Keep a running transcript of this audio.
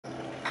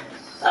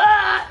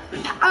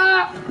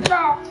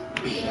don't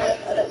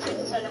think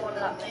there's anyone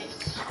that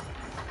makes.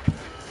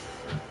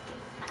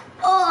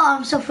 Oh,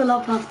 I'm so full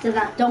up after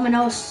that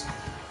Domino's.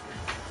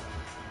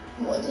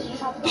 What did you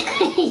have?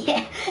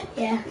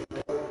 yeah.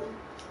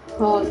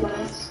 Oh,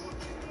 nice.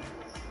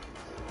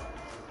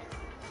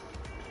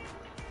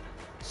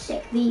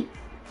 Sick beat.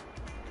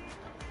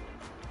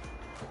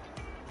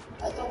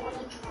 I don't want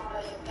to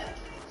try and get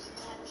people's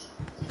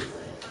attention.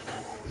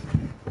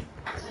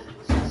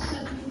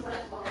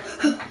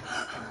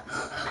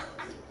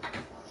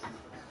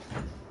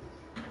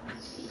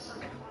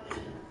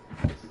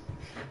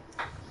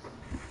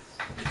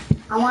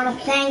 I want to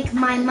thank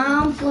my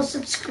mom for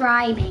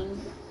subscribing.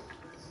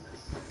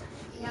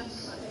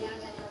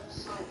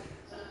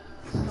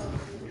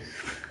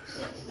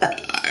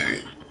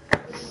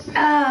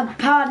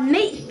 Pardon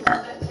me.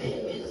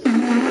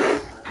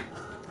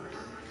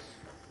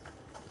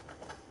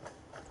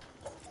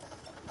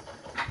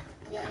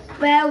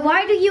 Well,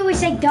 why do you always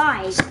say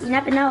guys? You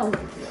never know.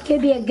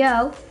 Could be a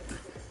girl.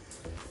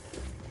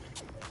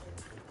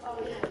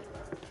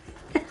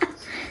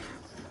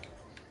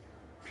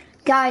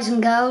 Guys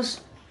and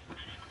girls.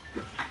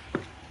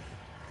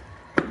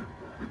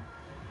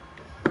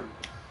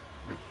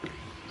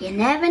 You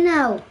never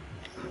know.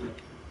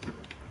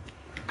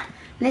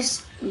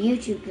 This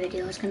YouTube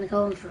video is going to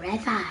go on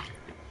forever.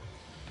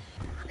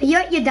 Are you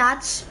at your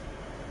dad's?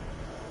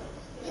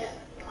 Yeah.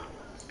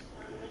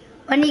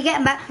 When are you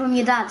getting back from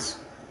your dad's?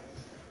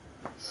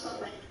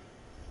 Sunday.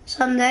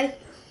 Sunday?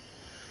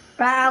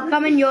 Right, I'll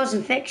come in yours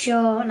and fix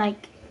your,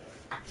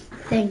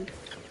 thing.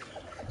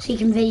 So you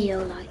can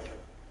video,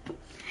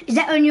 Is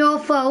that on your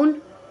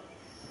phone?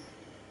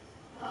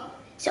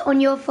 Is it on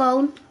your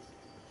phone?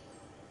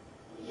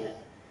 Yeah.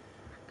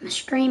 I'm a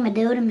streamer,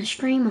 dude. I'm a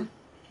streamer.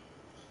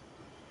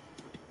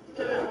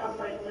 Do it on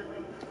my phone.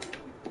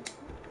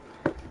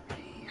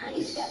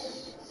 Nice.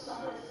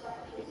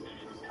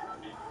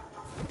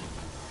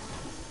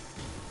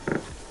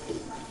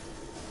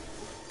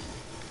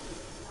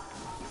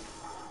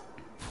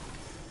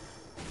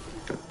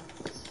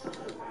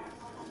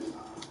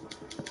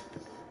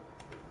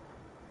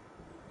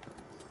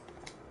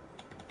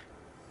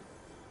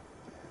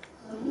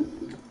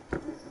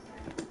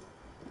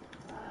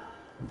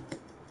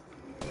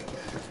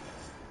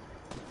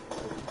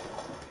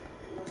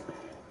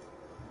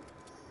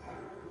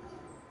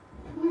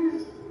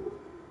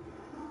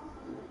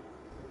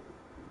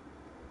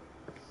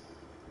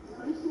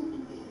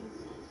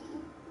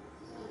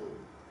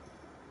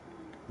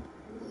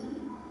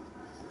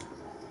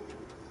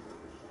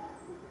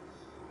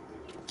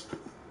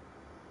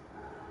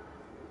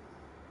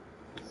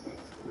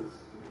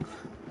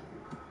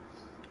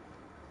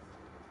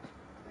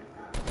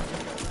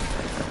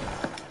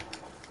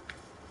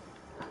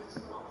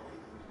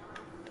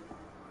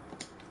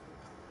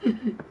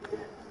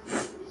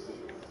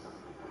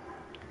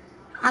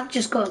 I've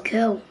just got a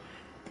kill.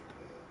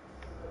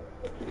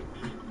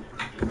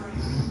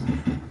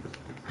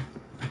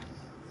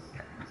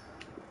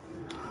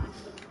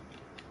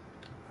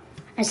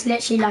 It's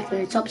literally like in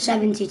the top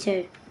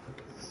 72.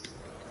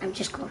 I've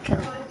just got a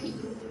kill.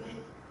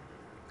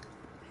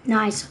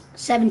 Nice.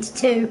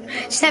 72.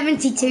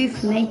 72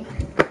 for me.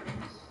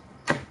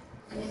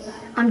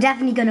 I'm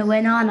definitely going to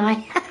win, aren't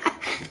I?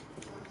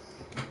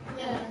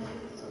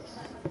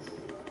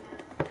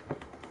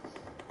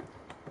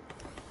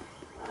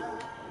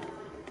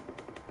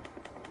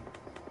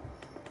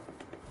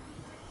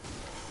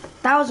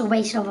 That was a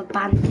waste of a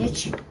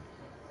bandage.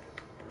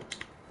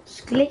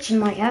 It's glitching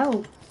my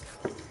hell.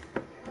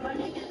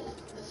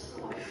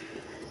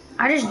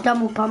 I just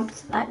double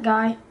pumped that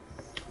guy.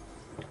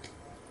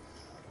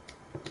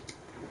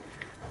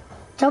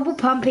 Double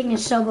pumping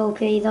is so OP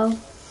though.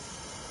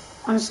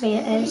 Honestly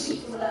it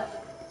is.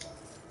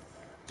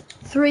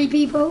 3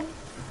 people?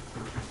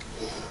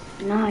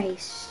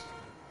 Nice.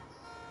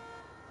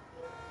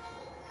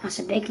 That's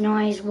a big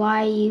noise.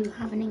 Why are you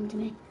happening to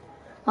me?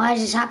 Why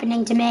is this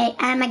happening to me?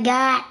 Oh my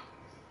god.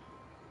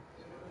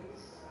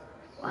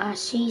 Well, I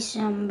see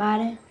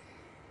somebody.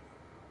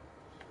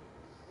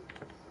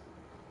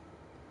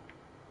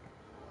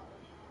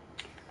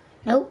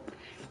 Nope.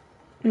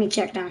 Let me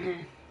check down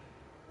here.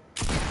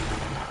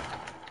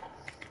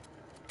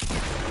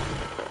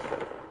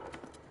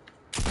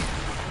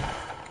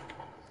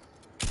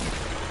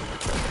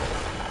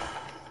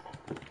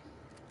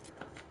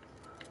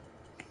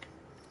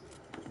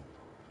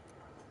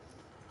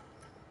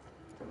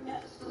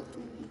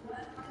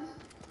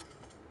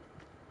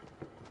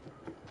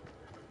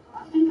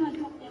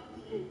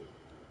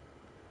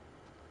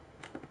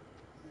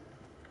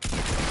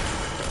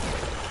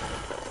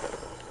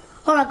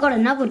 Oh, I got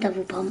another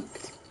double pump.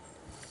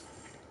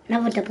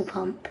 Another double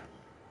pump.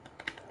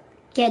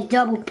 Get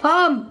double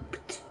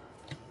pumped.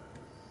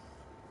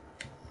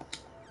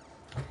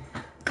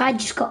 Guy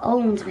just got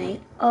owned,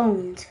 mate.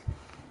 Owned.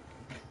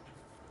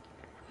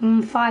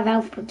 5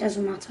 health, but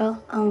doesn't matter.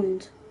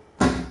 Owned.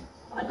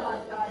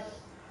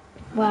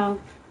 Wow.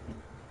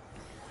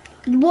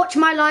 Watch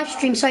my live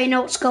stream so you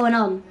know what's going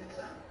on.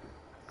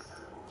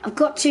 I've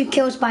got 2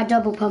 kills by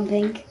double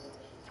pumping.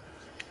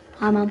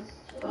 Hi, Mum.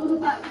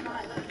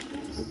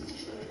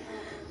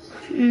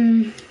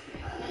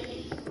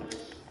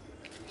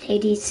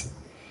 Ladies.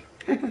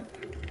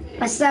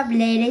 What's up,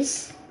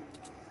 ladies?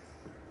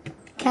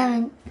 Come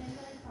on.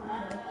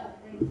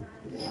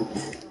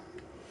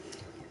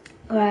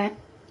 Alright.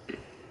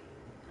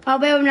 I'll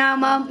build now,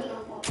 Mum.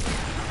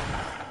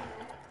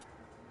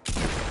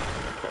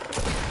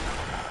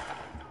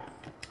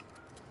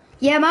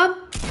 Yeah, Mum?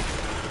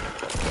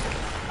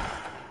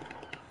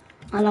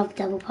 I love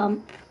double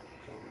pump.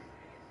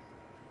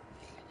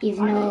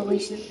 Even though I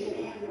always...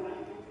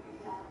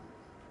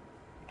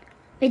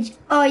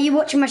 Oh, are you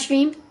watching my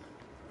stream?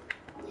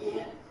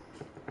 Yeah.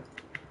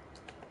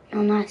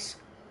 Oh, nice.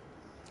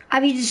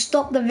 Have you just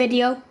stopped the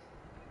video?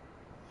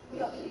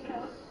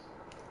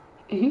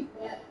 Yeah.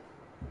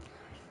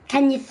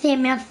 Can you see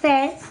my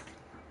face?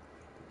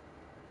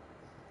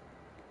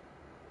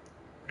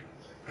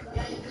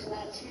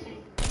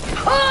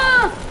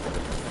 Oh!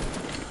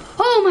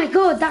 Oh my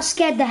god, that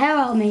scared the hell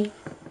out of me.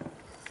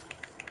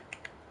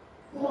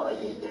 What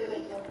are you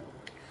doing?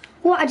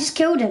 What? I just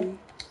killed him.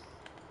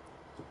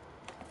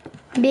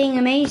 I'm being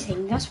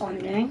amazing, that's what I'm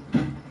doing.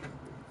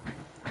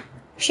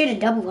 Should have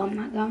double bumped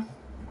that guy.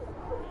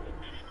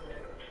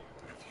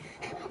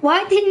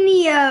 Why didn't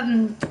he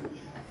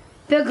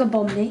booger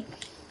bomb me?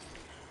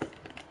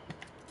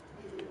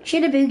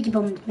 Should have boogie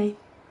bombed me.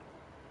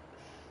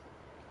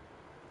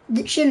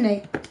 Shouldn't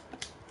he?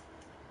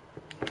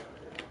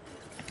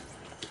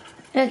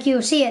 Look,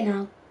 you'll see it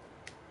now.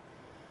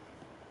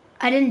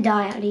 I didn't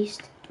die at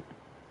least.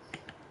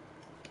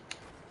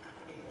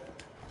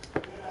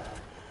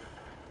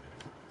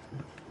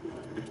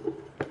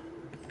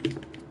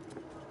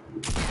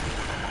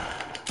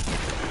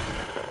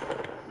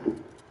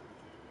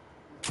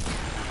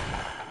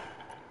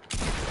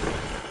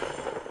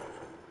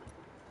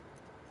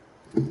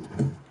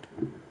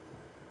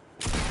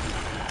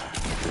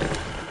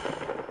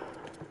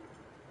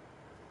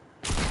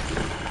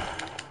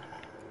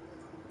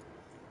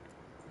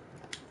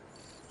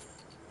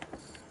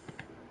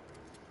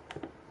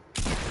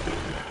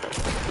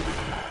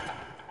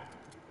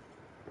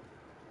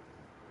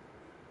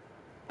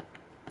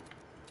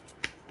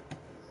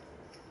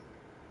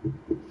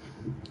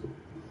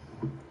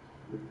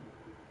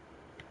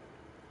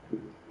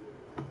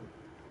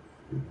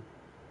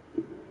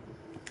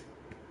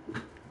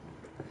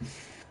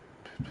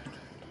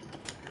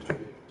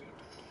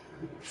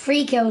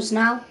 Three kills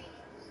now.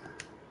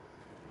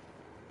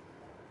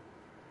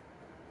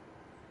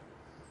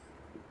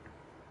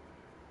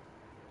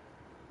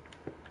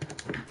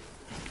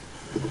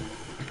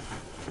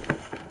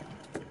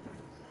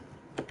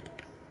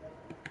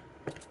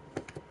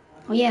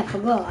 Oh yeah, I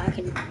forgot. I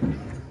can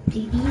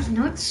do these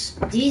nuts.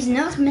 These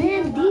nuts,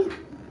 man. These.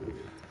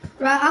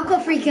 Right, I've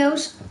got 3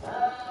 kills.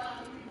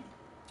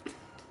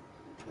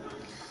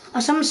 Oh,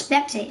 someone's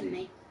spectating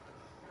me.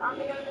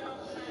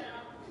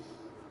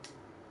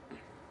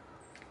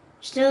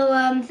 Still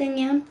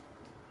thingy on.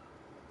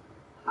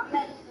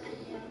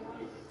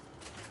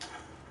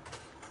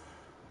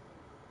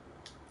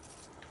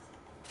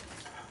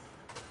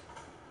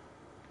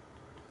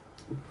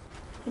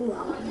 Ooh,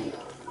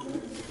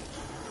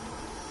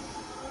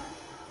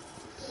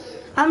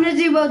 I'm gonna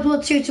do World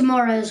War II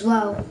tomorrow as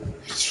well.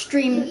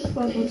 Stream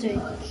World War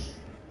II.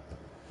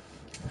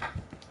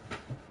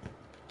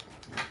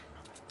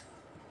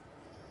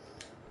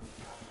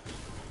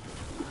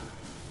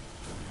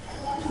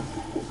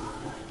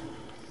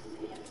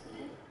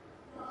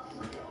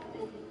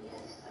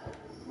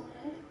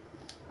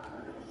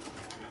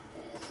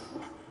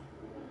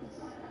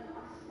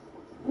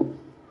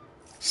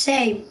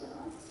 Same.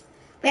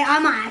 Wait, I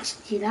might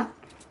actually do that.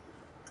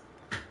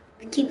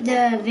 Keep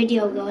the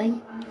video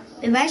going.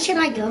 Wait, where should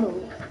I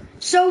go?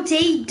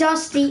 Salty,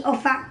 Dusty, or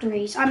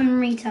Factories? I'm in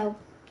retail.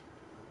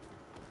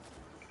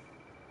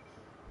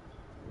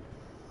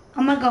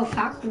 I'm gonna go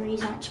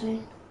Factories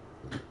actually.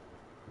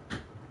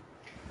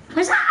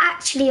 Was that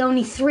actually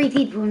only 3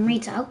 people in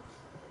retail?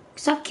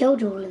 Because I've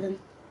killed all of them.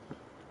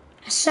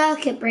 A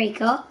Circuit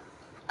Breaker,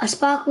 a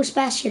Sparkle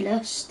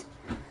Specialist,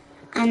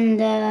 and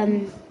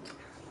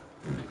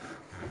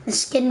the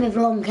skin with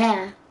long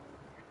hair.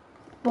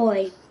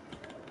 Boy.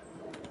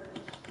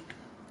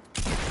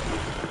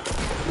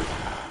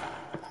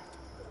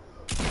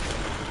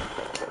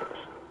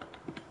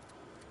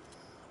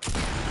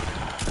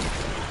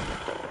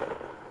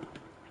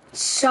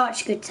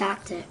 Such good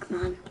tactic,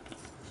 man.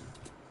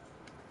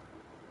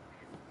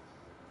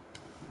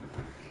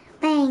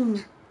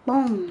 Bang,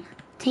 bong,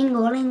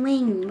 tingling,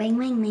 wing, wing,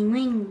 wing, wing,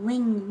 wing,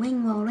 wing,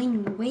 wing,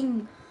 rolling,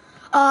 wing.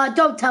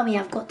 Don't tell me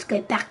I've got to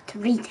go back to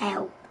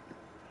retail.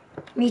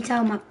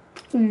 Retail my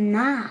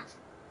nah.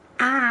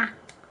 Ah.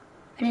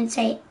 I didn't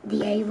say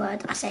the A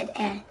word, I said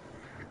eh.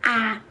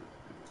 Ah.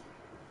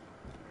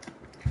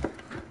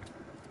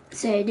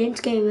 So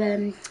don't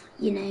go,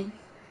 you know,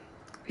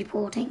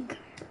 reporting.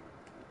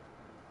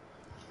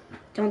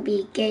 Don't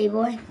be a gay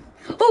boy.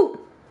 Oh!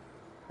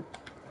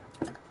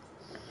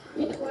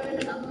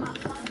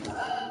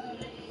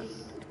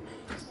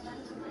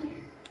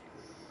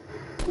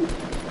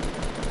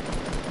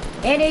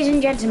 Ladies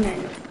and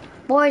gentlemen,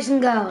 boys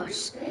and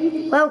girls,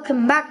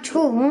 welcome back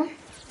to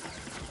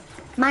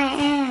my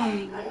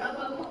end.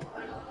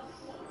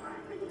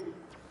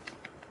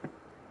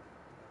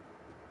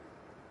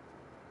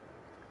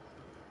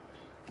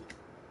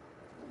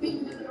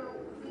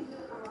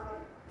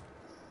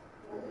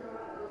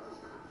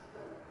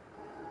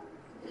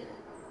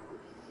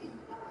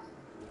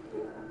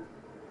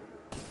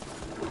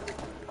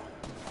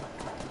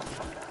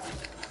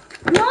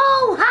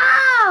 No,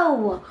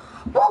 how?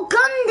 What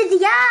gun did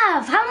he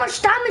have? How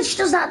much damage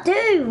does that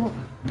do?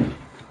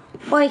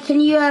 Boy, can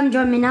you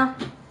join me now?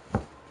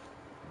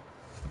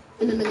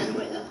 In a minute,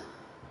 wait there.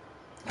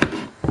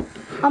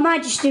 I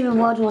might just do a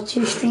World War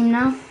II stream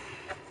now.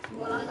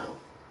 Well, I know.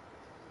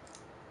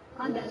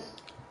 I'm dead.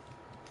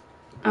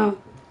 Oh,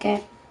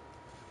 okay.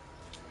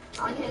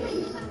 I came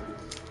 87.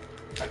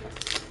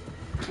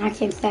 I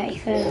came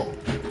 33rd.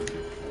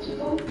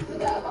 People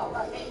forget about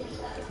that game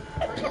instead.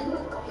 I didn't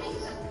look on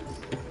 87.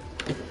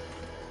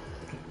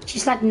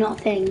 Just like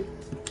nothing.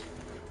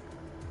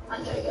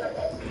 I'm joking, I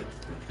did.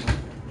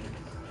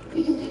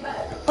 You can do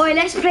better. Boy,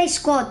 let's play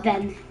squad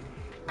then.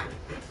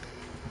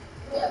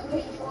 Yeah, we're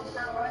waiting for us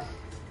now, right?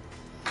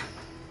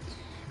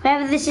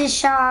 Whoever this is,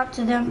 shout out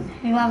to them,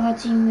 whoever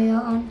team we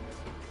are on.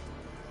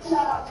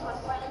 Shout out to my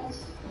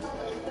friends.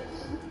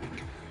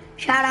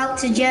 Shout out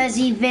to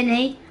Jersey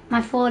Vinny,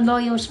 my 4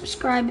 loyal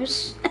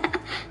subscribers.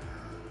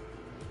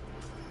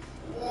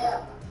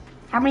 Yeah.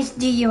 How many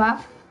do you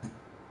have?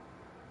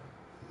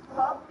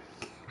 What?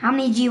 How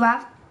many do you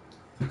have?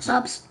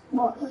 Subs?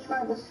 What?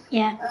 Subscribers?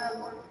 Yeah.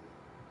 One.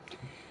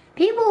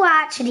 People will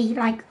actually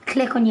like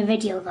click on your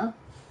video though.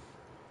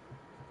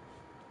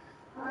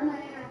 I know.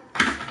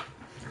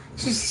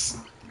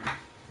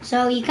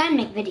 So you can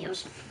make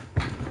videos.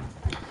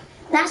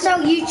 That's how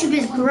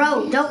YouTubers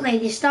grow, don't they?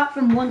 They start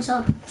from 1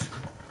 sub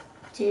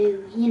to,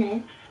 you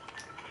know,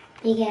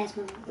 big ass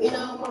one. You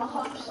know, I'm on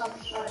 100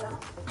 subs right now.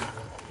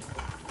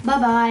 Bye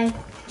bye,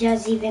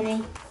 Jersey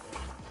Vinny.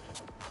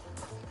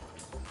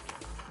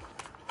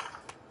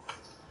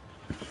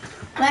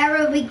 Where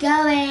are we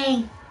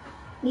going?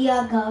 We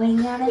are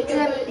going on a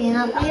trip in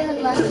a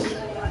field bus.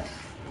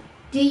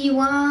 Do you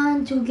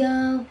want to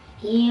go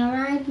here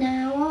right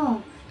now,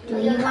 or do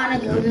you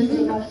want to go to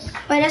Lulu?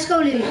 Wait, let's go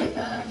Lulu.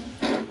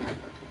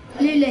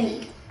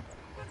 Lulu.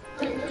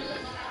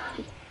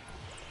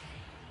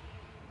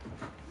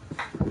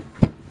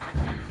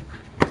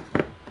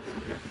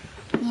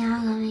 We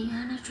are going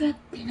on a trip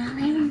in a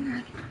living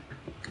room.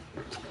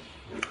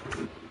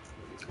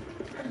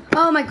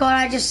 Oh my god,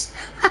 I just...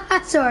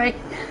 Sorry.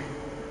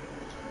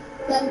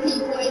 Then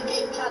people in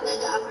game chat, they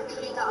don't have a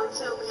clue that I'm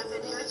filming a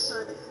video,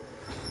 so...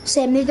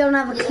 Same, they don't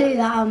have a clue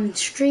that I'm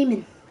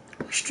streaming.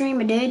 I'm a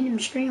streamer, dude. I'm a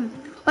streamer.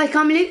 Wait,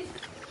 come loot.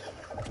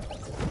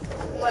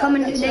 Come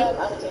and loot.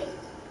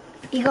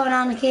 You got an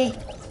anarchy?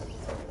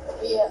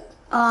 Yeah.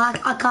 Oh,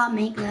 I can't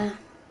make that.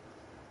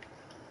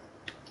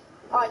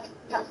 I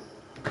can.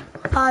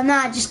 Oh,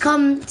 nah, just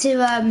come to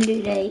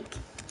Loot Lake.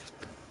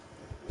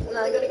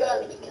 No, I'm gonna go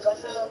out because I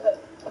feel a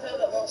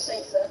bit more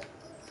safe there.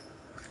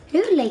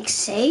 Loot Lake's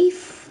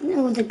safe.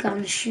 All the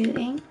guns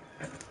shooting.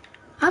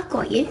 I've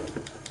got you.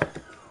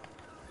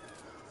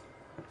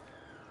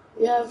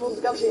 Yeah, with all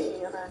the guns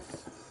shooting, I know.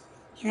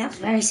 Yeah, that's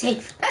very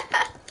safe.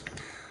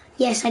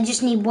 Yes, I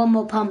just need 1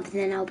 more pump and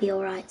then I'll be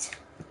alright.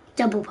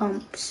 Double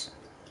pumps.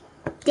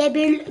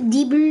 Double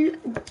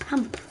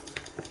pump.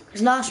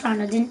 Because last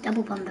round I didn't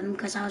double pump him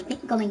because I was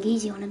going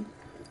easy on him.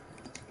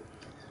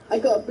 I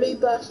got a blue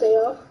burst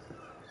AR.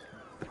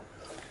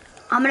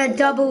 I'm gonna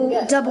double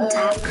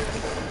tack.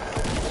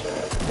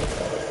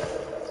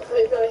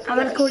 I'm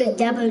gonna call it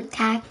double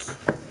tack.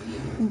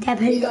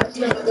 Double tack.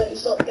 Don't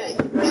stop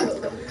getting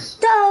shotguns.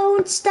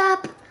 Don't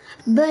stop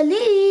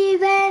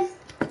believing.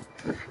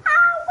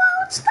 I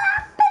won't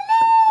stop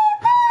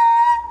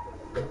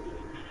believing.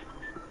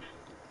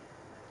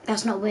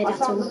 That's not weird I at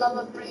found all.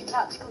 another blue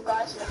tactical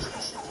guy, so you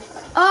should be.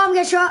 Oh, I'm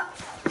getting shot.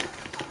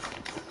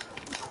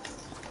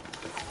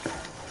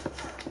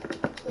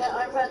 Yeah,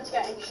 I'm friends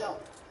getting shot.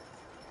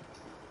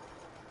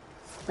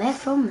 Where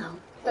from though?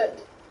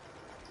 Good.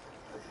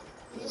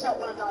 He's not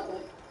gonna die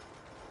though.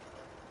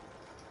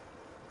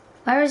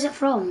 Where is it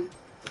from?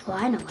 Oh,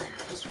 I know where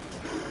it is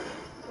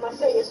from. My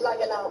thing is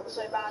lagging out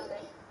so badly.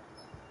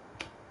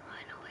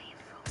 I know where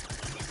you're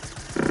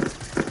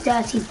from.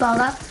 Dirty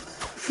bugger.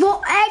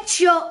 For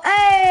headshot,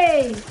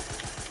 hey!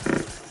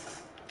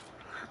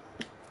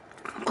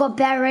 I've got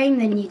better aim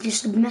than you,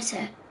 just admit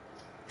it.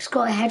 Just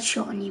got a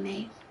headshot on you,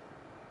 mate.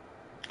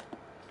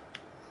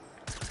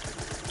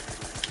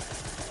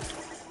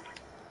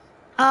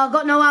 Oh, I've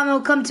got no ammo.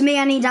 Come to me,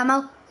 I need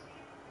ammo.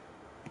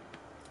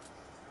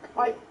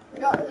 I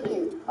got the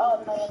loot.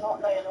 Oh, no, you're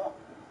not. No, you're not.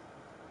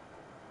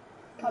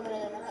 Coming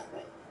in a minute,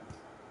 wait.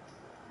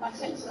 My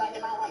thing's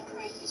lagging out like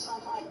crazy, so I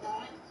might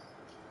die.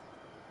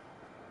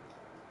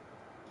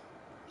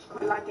 It's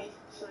quite laggy,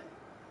 so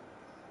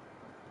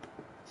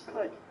it's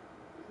quite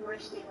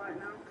risky right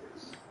now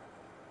because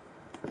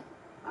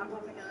I'm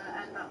probably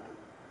gonna end up.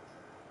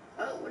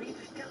 Oh, what do you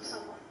just kill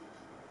someone?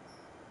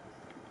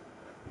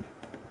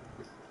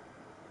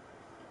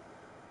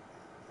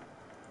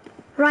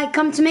 Right,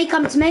 come to me,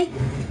 come to me.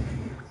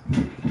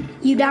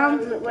 You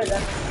down? Wait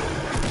there.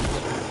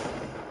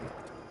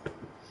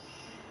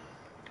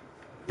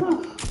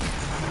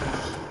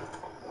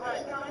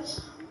 Right,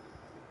 guys.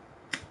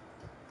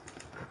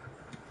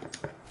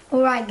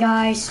 Alright,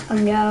 guys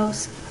and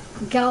girls.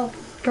 Girl.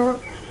 Oh,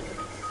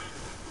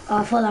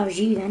 I thought that was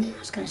you then. I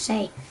was going to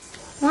say.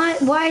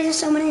 Why is there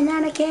someone in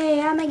anarchy?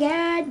 Oh my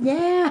god,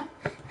 yeah.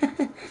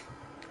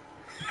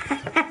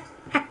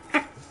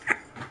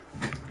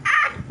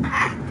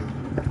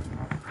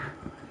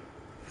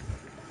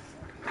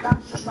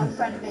 That's just my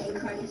friend being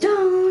crazy.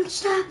 Don't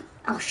stop.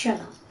 Oh,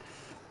 shut up.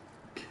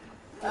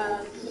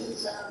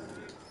 He's,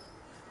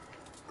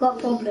 Got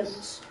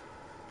problems.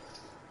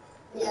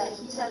 yeah,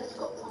 he said he's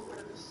got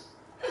problems.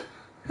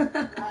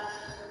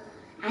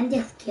 And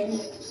just Yeah, kidding.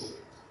 it's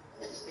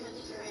because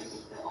he's crazy,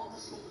 but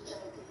obviously he's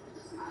joking. He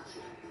doesn't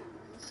actually have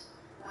problems.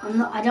 I'm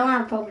not. I don't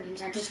have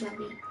problems. I just love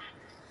you.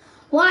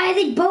 Why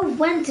they both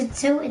went to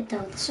tilted though?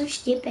 They're so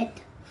stupid.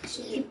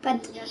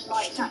 Stupid. Just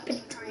like Stupid.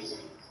 acting crazy.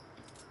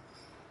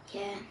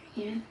 Yeah.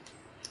 You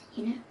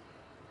know.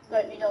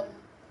 Don't be dumb.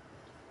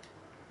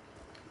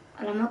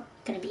 Well, I'm not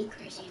gonna be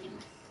crazy anymore.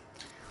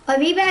 Oh,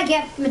 we better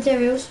get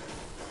materials.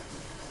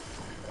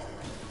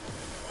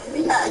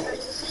 We gotta go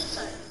to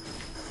sleep zone.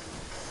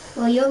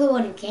 Well, you're the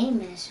one who came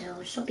there,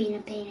 so stop being a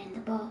pain in the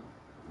butt.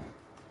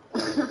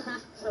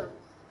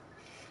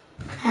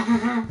 Ha ha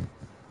ha.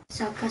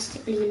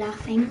 Sarcastically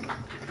laughing.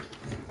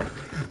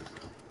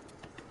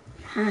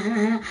 Ha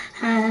ha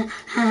ha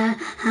ha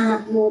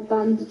ha. More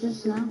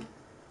bandages now.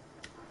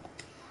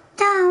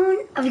 Down.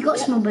 Have you got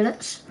small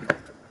bullets?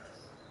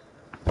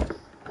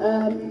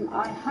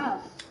 I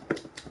have.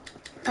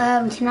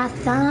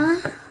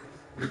 Kanata.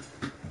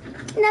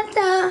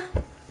 Kanata.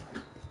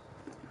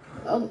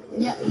 Oh,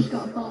 yeah, he's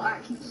got a bolt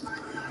action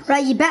sniper.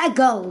 Right, you better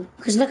go,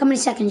 because look how many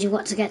seconds you've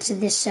got to get to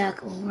this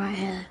circle right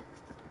here.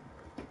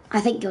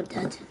 I think you're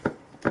dead.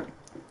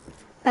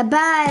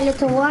 Bye-bye,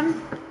 little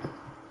one.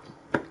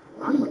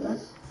 I'm not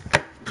dead.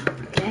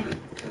 Okay.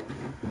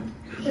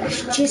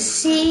 Let's just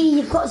see,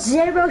 you've got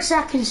 0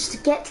 seconds to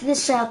get to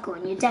this circle,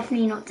 and you're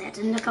definitely not dead.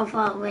 And look how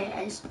far away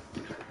it is.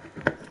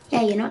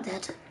 Yeah, you're not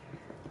dead.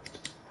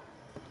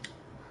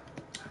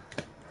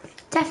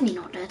 Definitely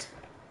not dead.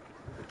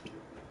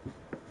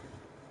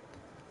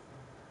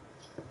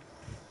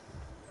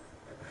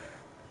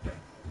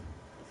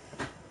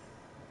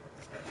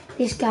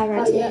 This guy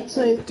right Oh, yeah,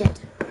 so dead.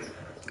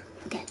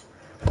 Dead.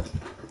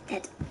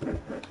 Dead.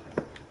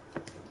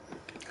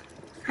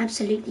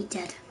 Absolutely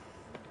dead.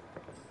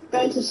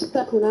 going to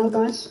circle now,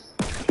 guys.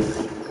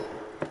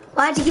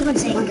 Why do you keep on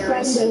saying My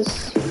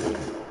guys?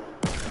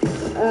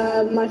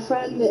 my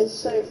friend is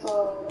so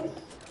far away.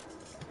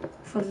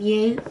 From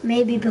you?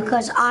 Maybe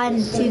because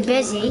I'm too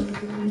busy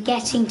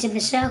getting to the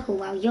circle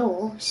while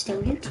you're still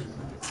looting.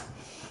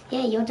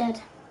 Yeah, you're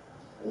dead.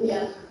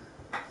 Yeah.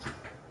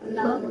 And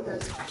now I'm not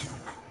dead.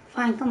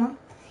 Fine, come on.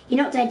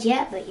 You're not dead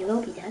yet, but you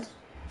will be dead.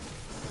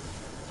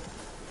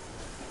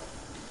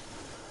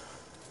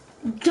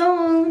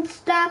 Don't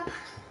stop.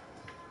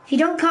 If you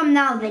don't come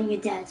now, then you're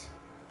dead.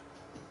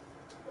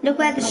 Look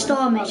where the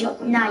storm is.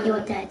 Nah, you're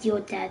dead.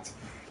 You're dead.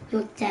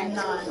 You're dead.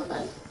 No, I'm not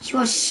dead. You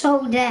are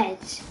so dead.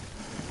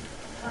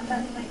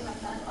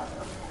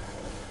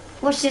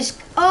 What's this?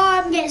 Oh,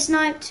 I'm getting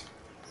sniped.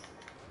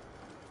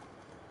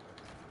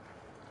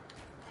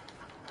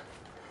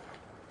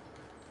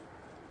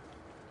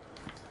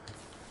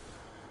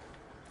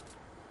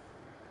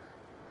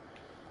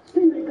 It's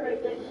been a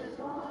great day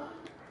so far.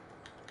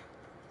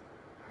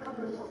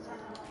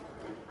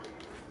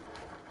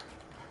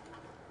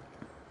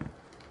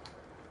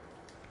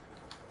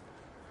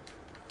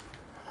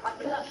 I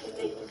could actually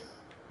make this.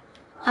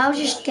 I was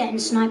just getting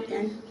sniped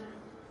then.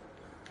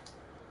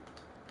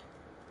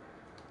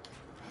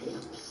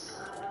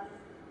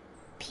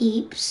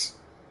 Peeps.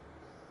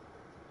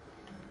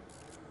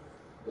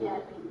 Yeah,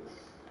 peeps.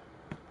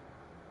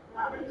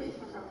 Not really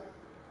myself.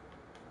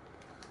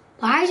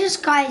 Why is this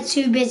guy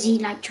too busy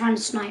like trying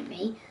to snipe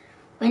me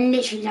when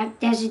literally like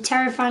there's a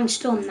terrifying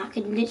storm that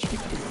could literally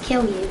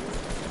kill you?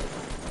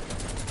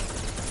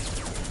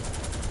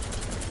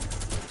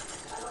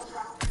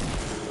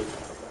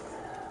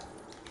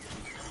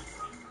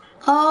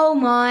 Oh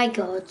my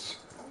god.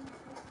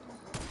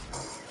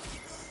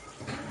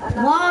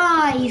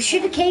 Why? You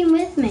should have came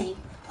with me.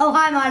 Oh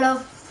hi my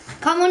love.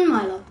 Come on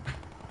my love.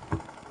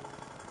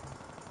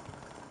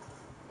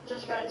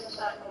 Just going to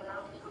circle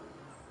now.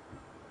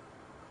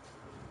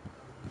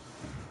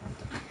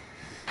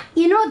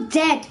 You're not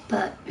dead,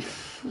 but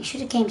you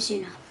should have came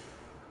sooner.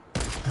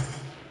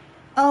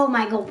 Oh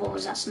my god, what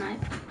was that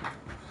snipe?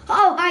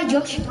 Oh, hi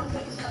Josh.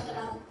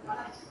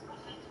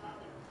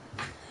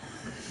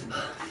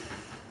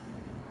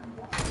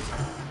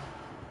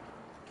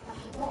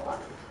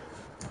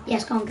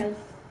 Yes, go on, go.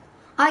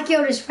 I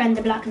killed his friend,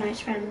 the Black Knight's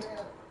friend.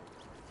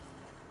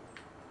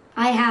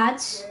 I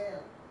had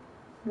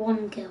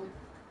 1 kill.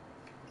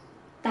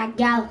 That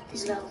gal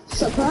is low.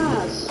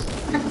 Surprise!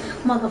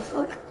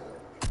 Motherfucker.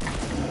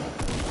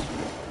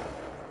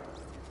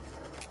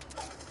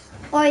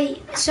 Oi,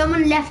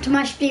 someone left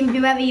my stream,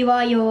 whoever you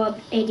are, you're an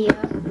idiot.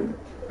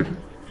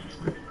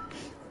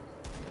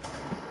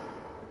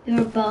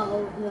 You're a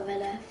butthole, whoever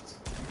left.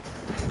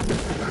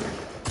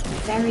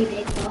 Very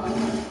big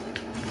butthole.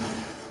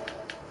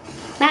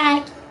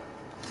 Bye!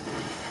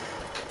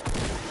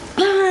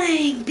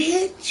 Bye,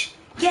 bitch!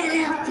 Get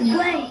out the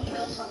way!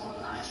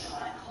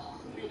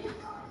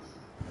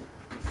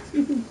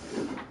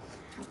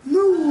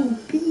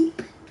 Move,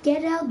 beep!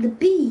 Get out the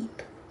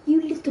beep!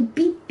 You little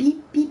beep,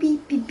 beep, beep,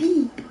 beep, beep,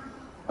 beep!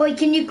 Oi,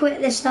 can you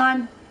quit this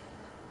time?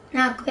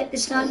 Nah, quit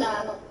this time.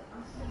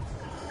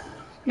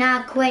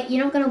 Nah, quit.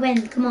 You're not gonna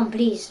win. Come on,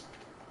 please.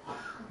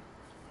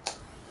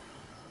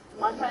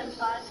 My friend's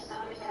nice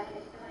now,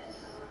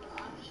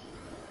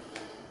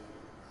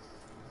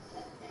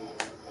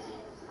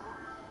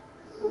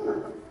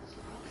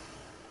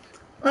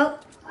 Well,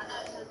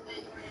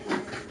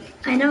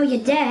 I know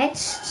you're dead,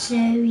 so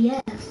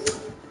yeah.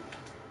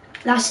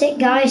 That's it,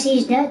 guys.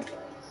 He's dead.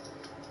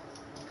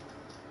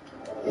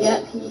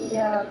 Yep,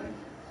 yeah,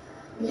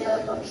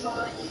 I'm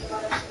sure you guys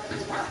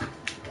know that.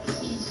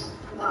 He's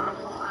not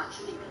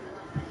actually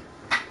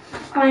gonna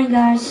Fine,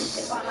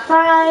 guys.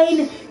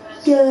 Fine,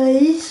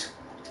 guys.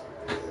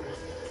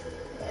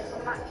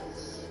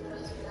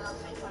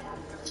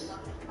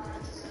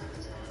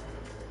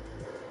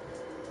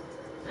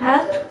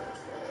 Huh?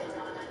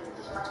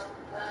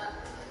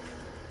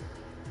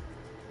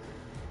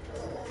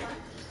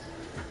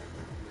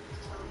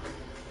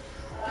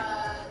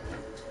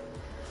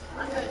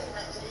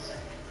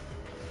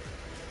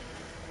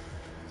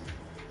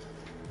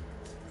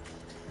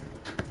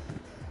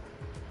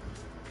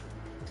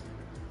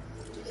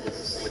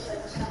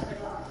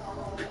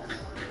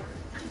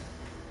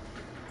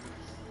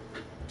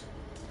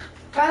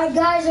 Alright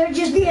guys, I'll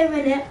just be a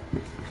minute.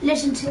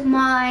 Listen to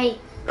my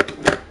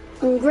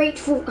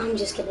ungrateful... I'm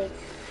just kidding.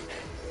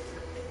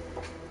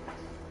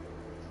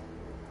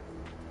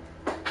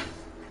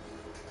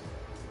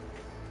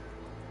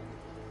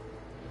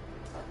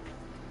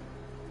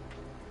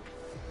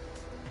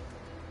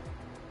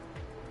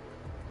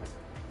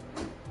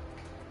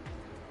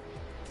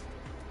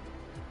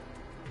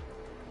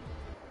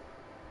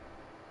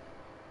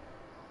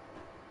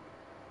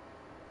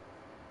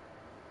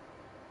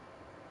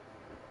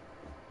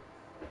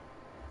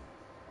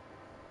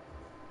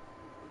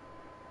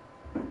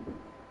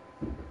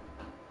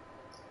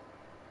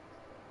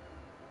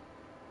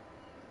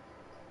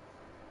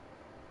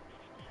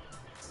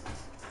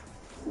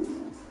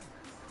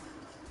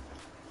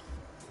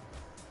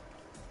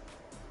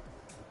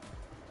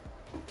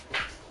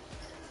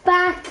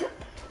 Back,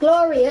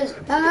 glorious.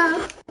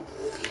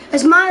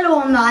 Is Milo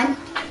online?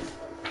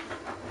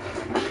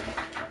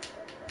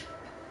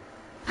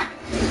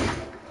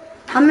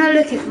 I'm gonna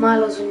look if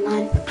Milo's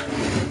online.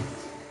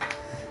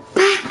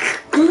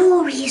 Back,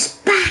 glorious,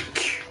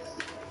 back.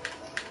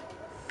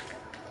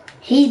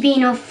 He's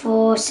been off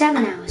for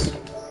 7 hours.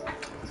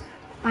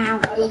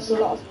 Wow.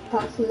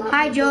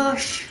 Hi,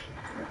 Josh.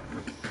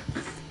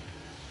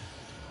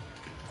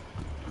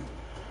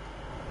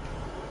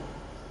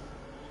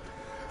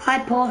 Hi,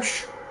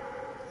 Posh.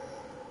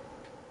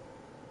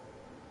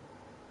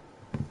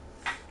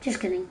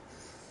 Just kidding.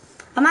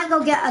 I might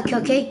go get a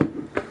cookie.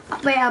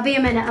 Wait, I'll be a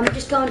minute. I'm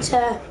just going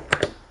to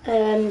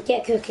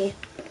get a cookie.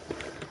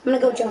 I'm gonna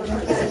go jump.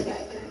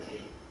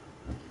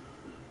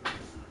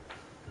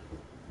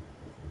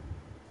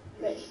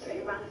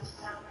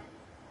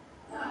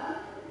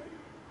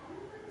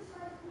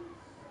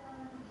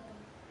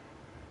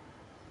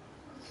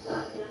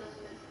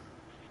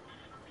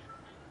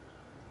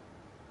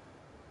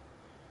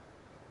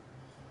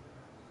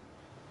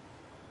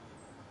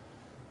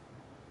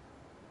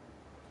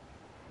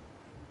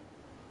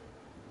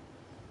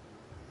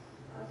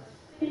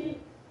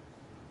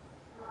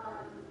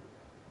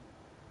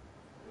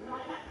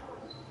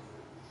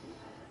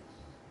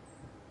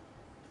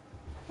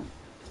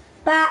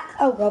 Back.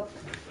 Oh god.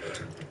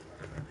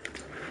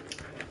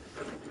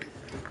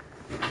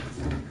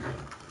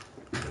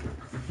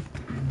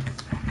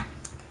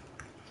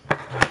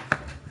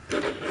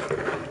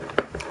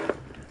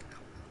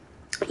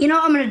 You know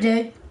what I'm gonna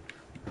do?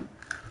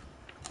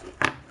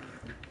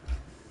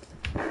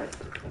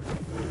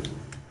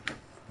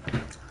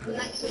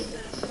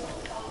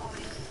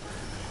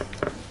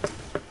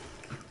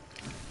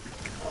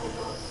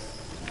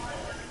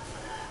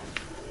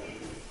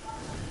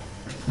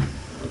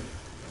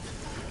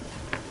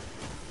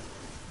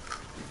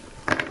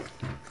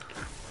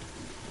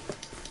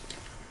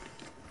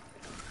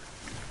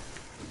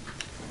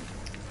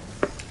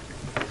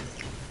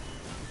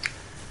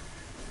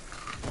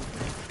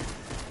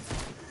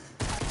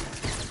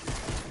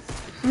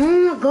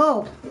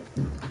 Go.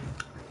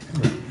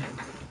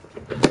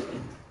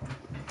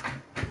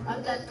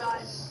 I'm dead,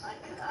 guys.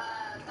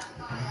 That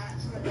guy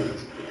actually.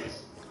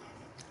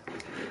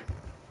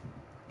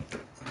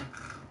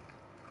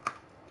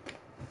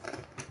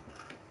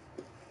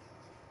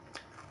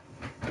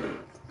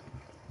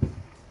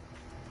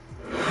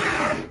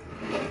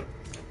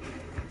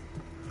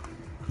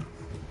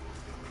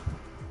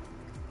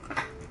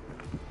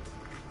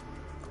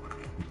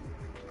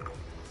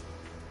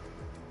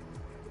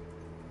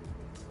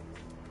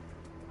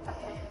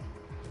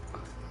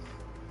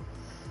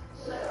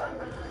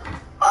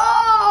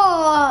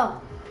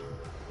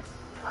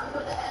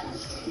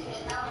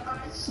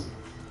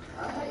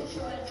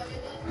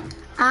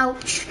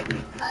 Ouch.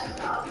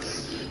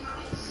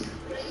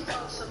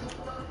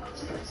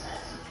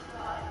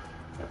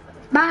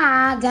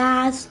 Bye,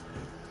 guys.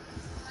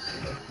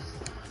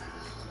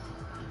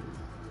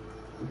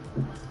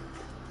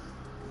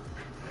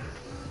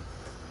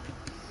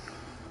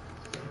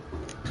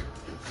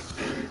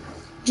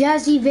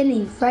 Jazzy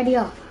Vinny, ready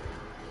up.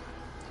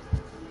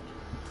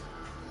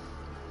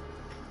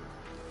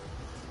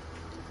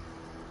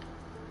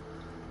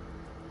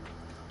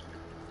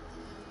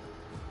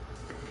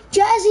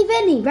 Jazzy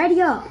Vinny,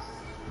 ready up.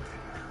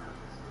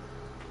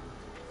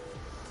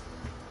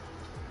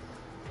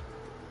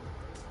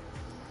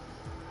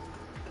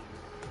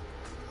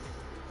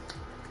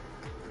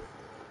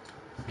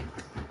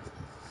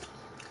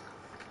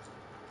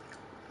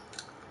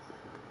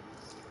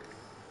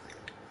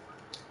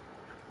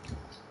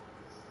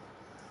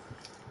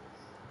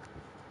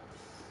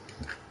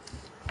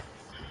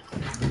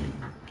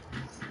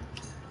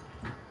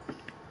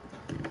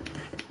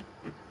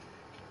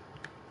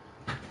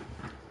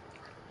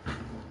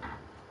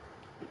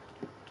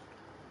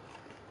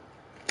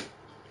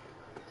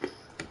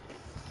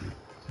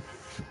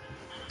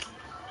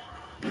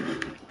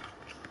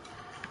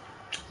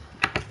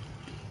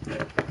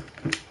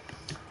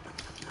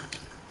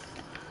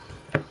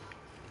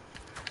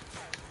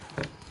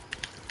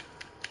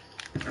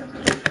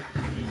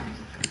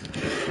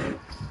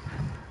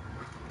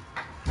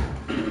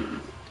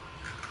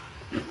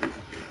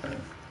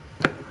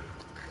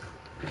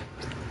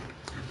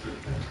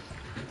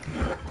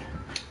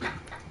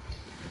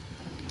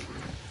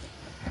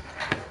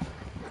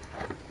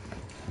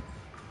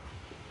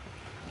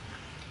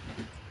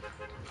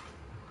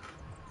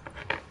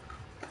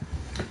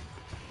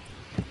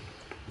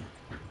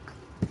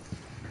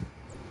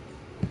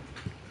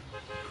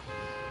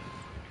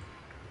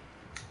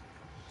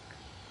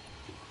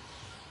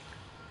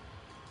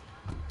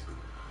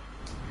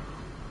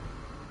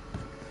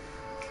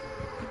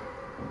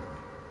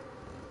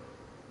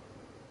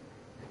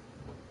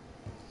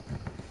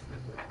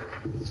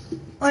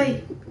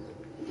 Oi,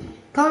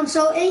 come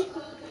salty.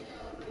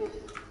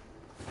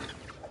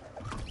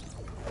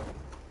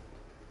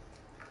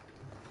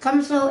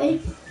 Come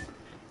salty.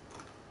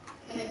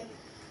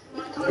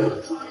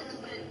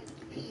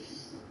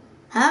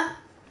 Huh?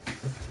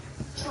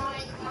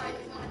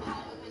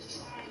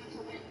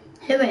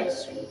 Who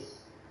is?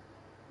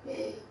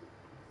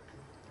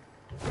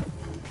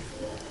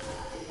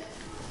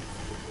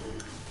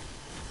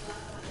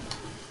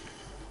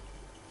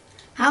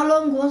 How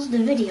long was the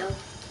video?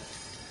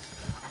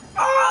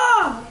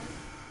 Oh!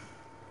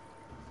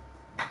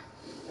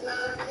 It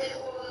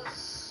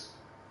was,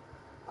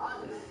 I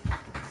don't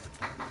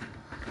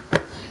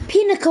know.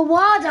 Pina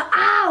colada.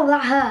 Ow,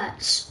 that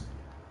hurts.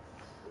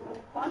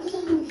 Why does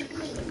everyone keep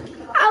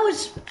saying Ow,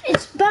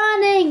 it's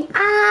burning.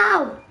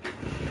 Ow.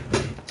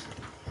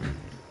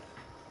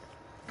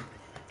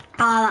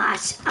 Oh,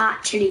 that's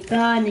actually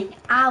burning.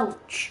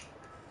 Ouch.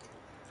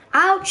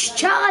 Ouch,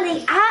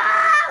 Charlie.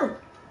 Ow.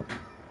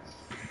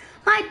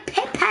 My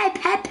pepe.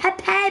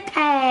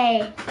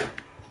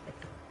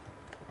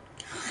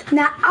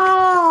 Now,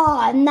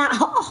 oh, now.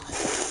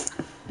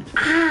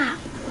 Ah.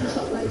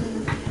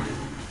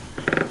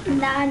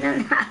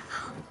 No.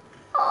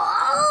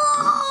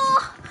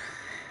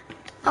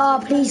 Oh,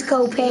 please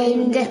go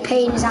pain. This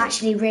pain is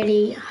actually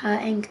really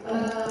hurting.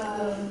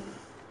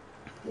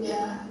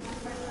 yeah.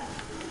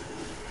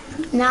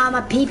 Nah,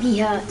 my pee-pee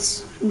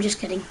hurts. I'm just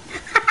kidding.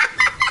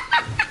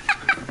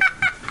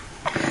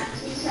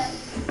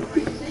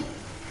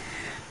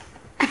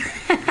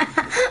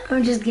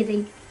 I'm just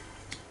kidding.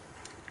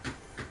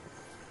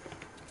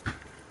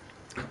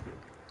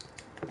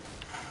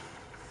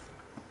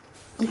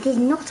 It is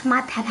not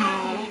my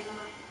pepe.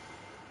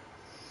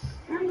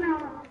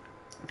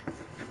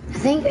 I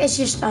think it's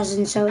just us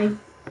and Zoe.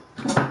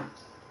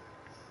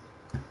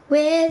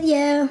 With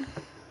you.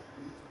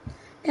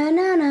 Na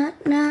na na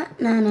na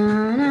na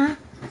na na.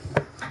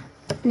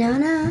 Na.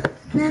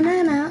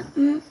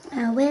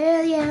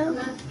 With you.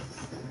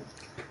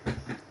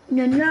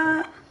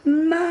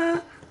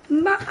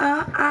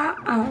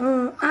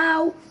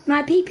 Ow,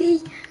 my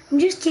pee-pee. I'm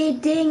just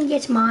kidding.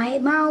 It's my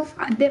mouth.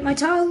 I bit my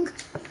tongue.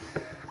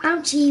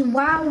 Ouchie,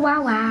 wow.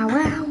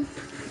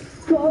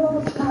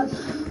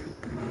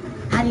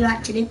 Have you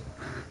actually?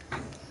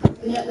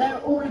 Yeah, they're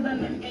all of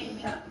them in game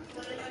chat.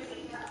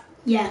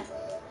 Yeah.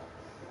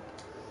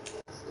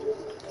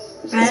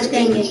 Let's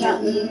get in game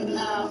chat.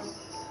 Now.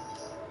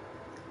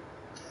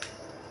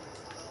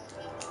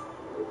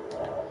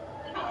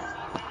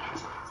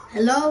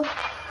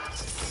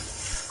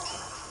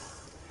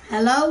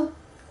 Hello?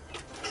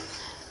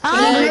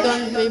 Today we're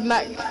going to be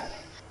back.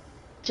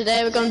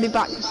 Today we're going to be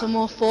back with some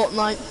more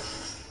Fortnite.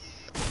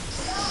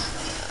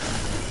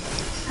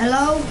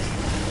 Hello?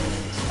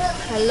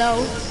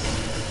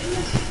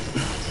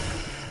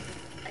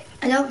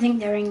 I don't think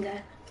they're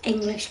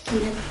English,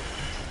 Keelan.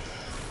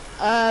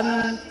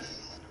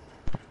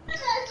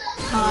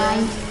 Hi.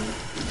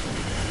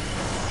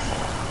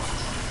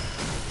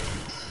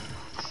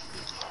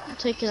 I'm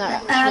taking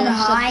that.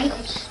 Hi.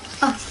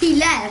 Oh, he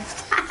left.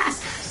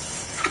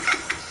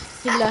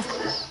 He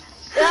left.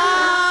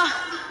 Ah!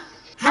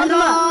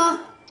 Hello.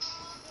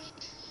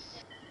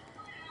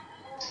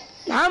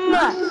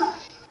 Hammer!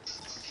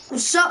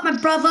 What's up, my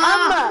brother?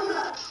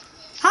 Hammer!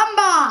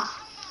 Humba.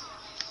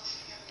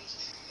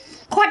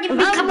 Quite a big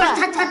ta Humba.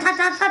 ta ta ta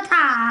ta ta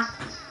ta.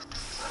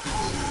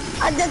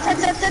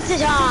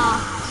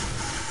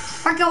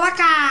 Waka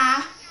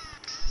waka.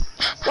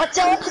 What's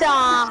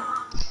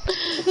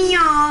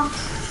Yeah.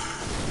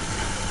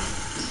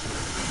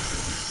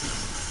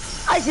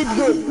 I said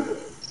good.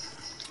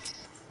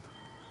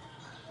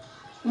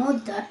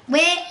 What the?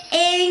 We're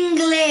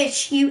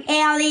English, you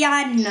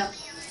alien.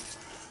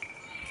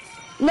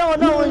 No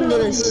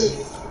English.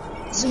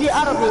 Speak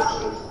Arabic.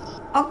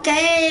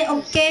 Okay,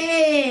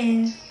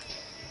 okay.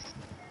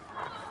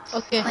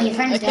 Okay. Oh, your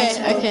friend's dead,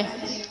 so- Okay.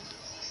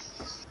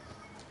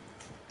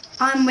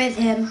 I'm with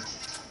him.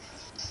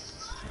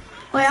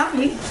 Where are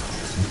you?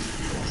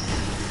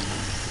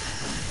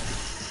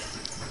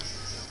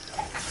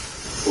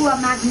 Ooh, a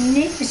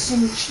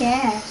magnificent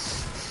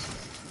chest.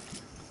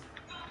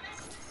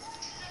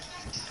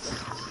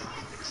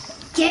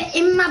 Get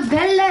in my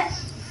belly.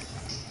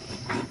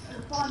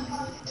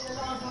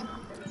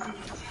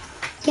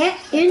 Get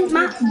in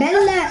my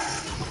belly.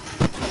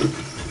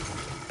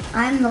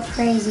 I'm not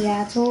crazy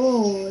at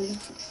all.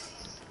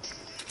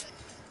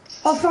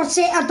 En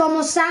français, à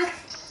dans ça.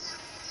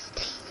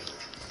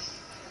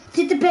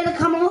 Tu te peux le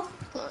comment?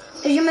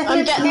 Je me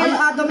fais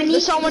à Dominique.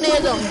 There's someone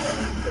near them.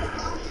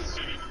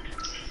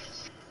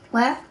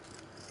 Where?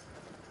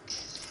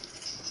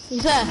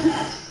 He's there.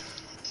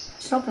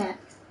 Stop it.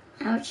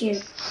 Ouch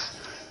you.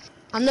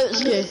 I know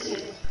it's you.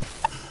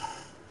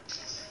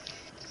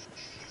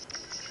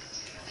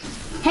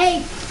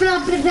 Hey,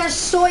 flop of that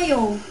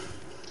soil.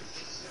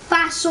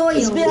 Fast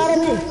soil. Speak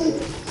Arabic.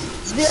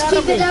 Speak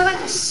Skitty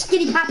Arabic.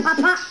 skitty pop pop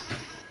pop.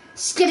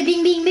 Skitty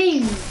bing bing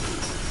bing.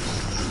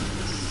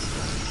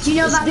 Do you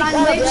know that Speak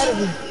language?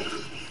 Arabic.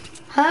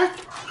 Huh?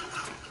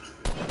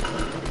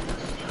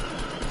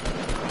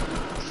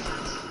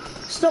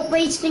 Stop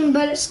wasting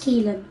bullets,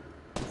 Keelan.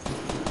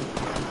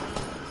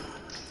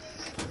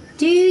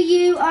 Do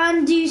you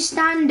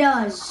understand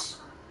us?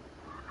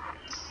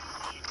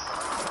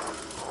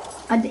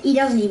 He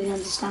doesn't even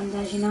understand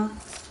us, you know.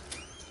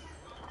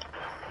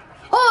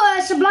 Oh,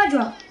 it's a blood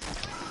drop.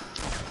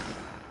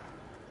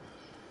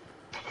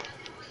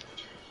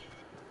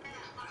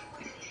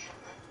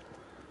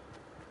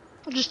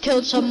 I just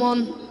killed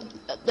someone.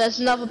 There's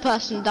another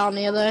person down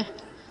here though.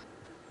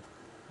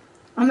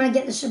 I'm gonna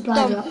get the supply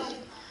Dom. drop.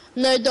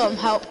 No, Dom,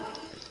 help.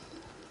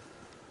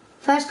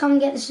 First, come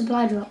and get the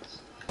supply drop.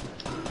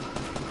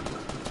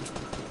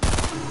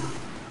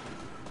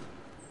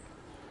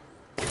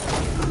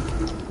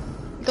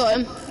 Got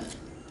him.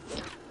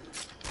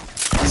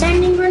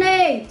 Sending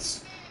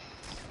grenades.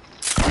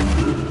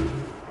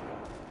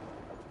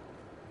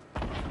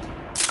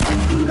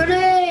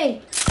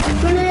 Grenade!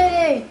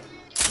 Grenade!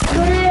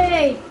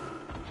 Grenade!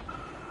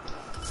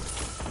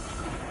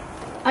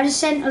 I just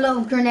sent a lot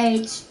of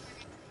grenades.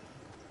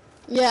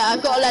 Yeah, I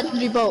got a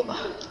legendary bolt.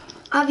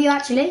 Have you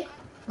actually?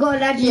 Got a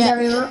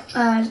legendary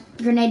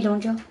grenade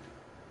launcher.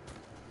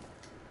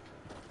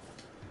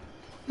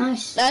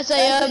 Nice. There's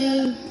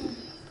a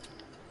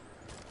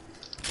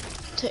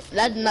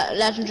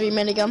legendary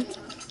minigun.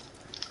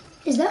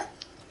 Is that?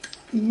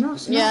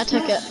 Nice. Yeah, nice, I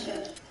took nice.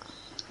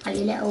 Oh,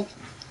 you little.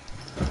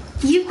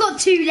 You've got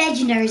 2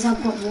 legendaries,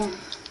 I've got 1.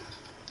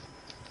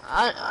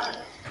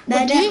 There,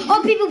 What do there. you?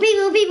 Oh,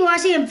 people, I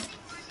see them.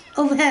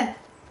 Over here.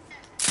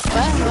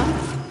 Where?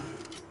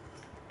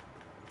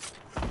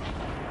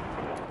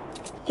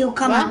 He'll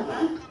come Where?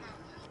 out.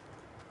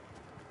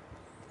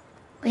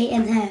 Wait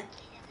in here.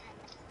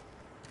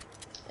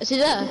 Is he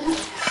there?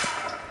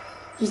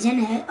 He's in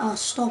it. Oh,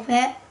 stop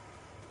it.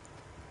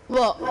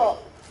 What?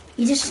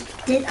 You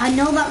just did. I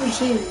know that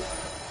was you.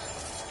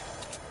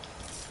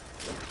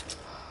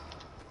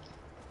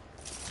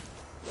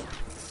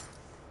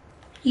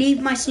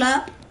 Leave my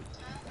slurp.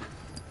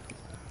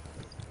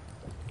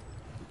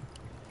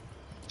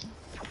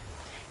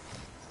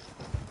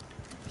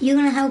 You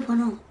gonna help or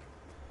not?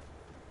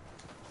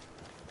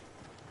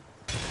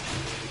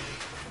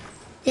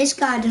 This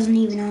guy doesn't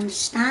even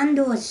understand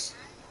us.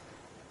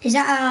 Is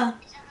that a...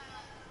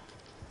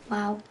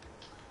 Wow.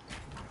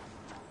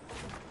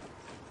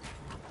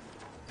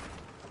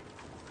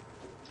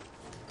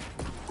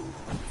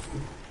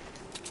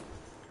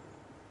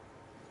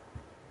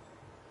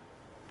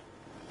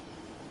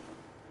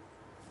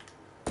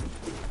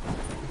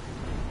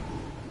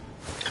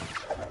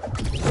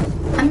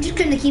 I'm just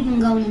gonna keep on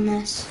going on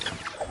this.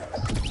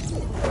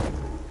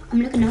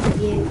 I'm looking at the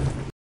view.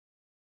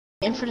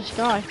 In for this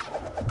guy.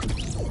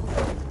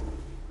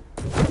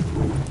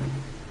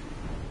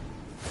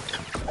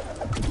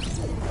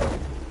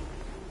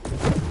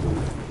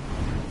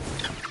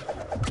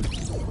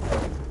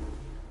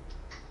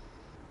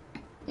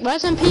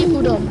 Where's them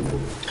people done?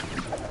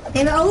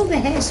 They were over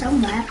here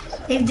somewhere.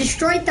 They've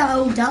destroyed the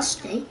whole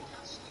Dusty.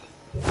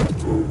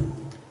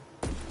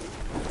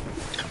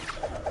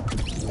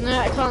 No,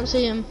 I can't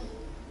see him.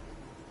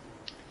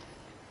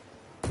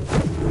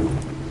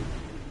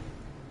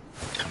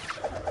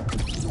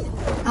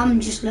 I'm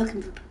just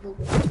looking for people.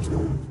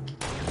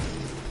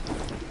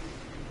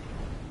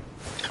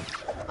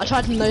 I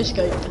tried to no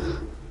scope.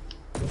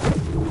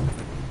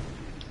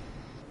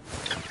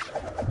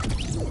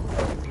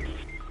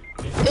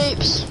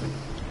 Oops.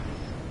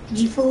 Did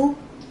you fall?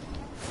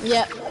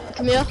 Yeah,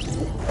 come here.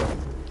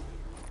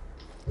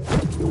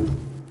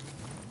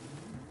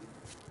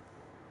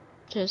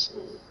 Cheers.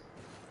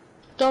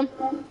 Done.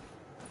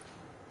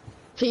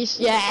 Please,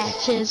 yeah,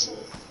 cheers.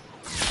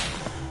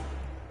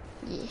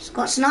 It's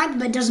got sniped,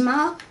 but it doesn't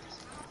matter.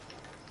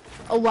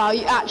 Oh wow,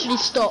 you actually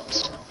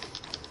stopped.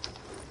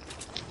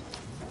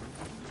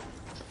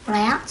 Well, I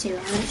had to,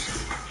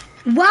 right?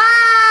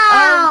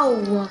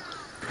 Wow!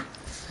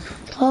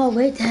 Oh,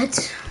 we're dead.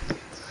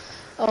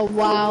 Oh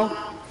wow.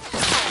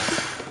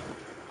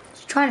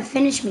 He's trying to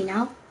finish me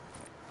now.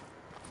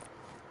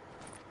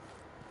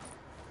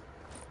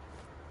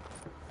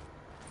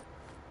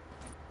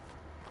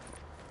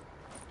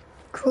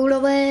 Crawl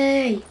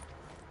away!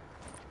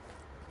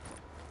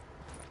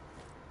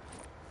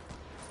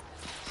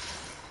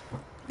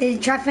 Did he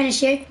try to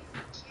finish you?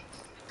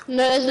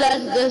 No,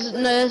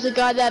 there's a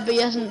guy there, but he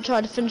hasn't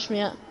tried to finish me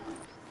yet.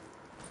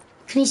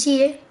 Can he see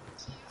you?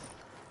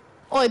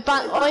 Oi,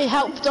 oi,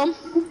 help Dom.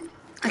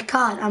 I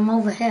can't, I'm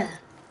over here.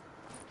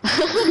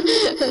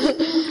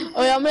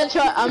 Oi, I'm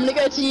gonna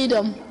go to you,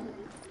 Dom.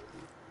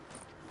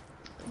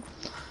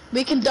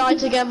 We can die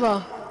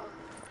together.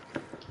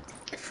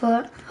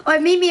 Oh,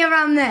 meet me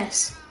around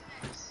this.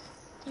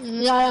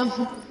 Yeah, I am.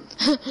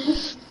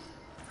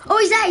 Oh,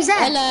 he's there, he's there.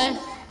 Hello.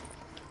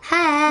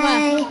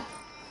 Hey. Where?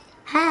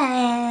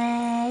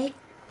 Hey.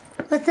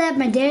 What's up,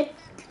 my dude?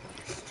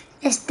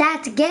 Let's die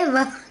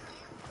together.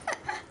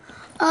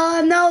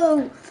 Oh,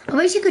 no. I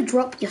wish you could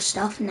drop your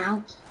stuff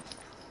now.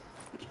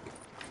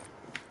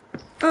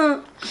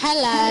 Hello.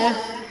 Hello.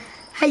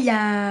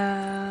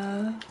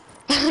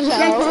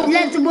 Hello.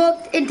 Let's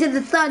walk into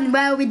the sun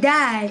while we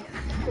die.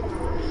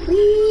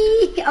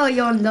 Whee! Oh,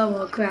 you're on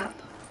lower crap.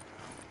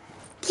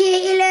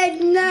 Kill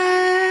it,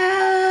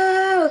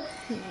 no!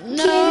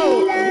 No.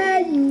 Kill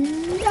it,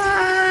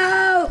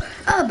 no!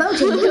 Oh,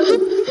 boat it, no!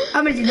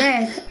 I'm gonna do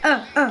this.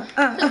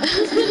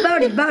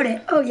 Boat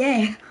it. Oh,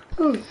 yeah.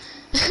 Ooh.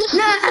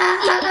 No!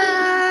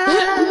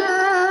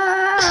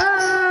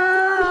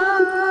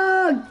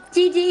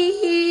 GG!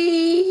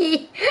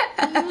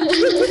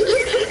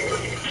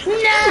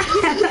 No!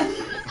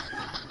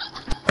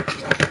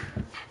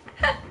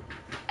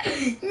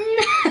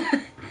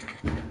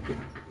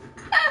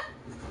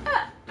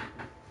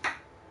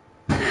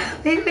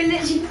 We were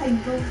literally playing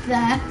golf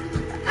there.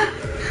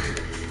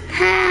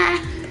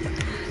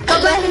 Go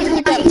back into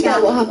the party chat.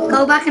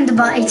 Go back into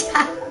party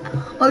chat.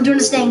 Or do you want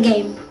to stay in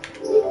game?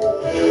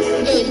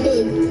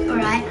 Game.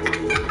 Alright.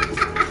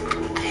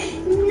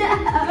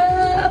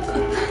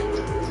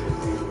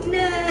 No.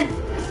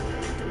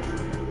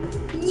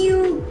 You.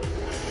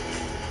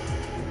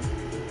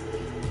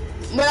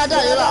 When I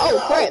die, you're like,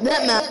 oh, great,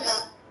 that man.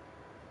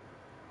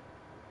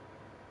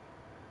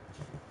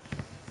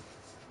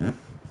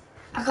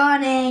 I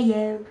can't hear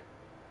you.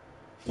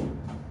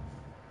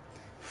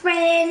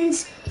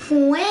 Friends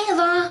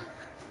forever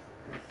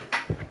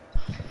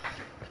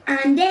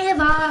and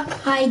ever.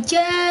 Hi,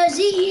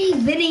 Jersey,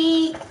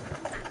 Vinny.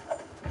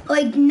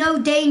 Like, no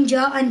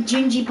danger and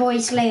Ginger Boy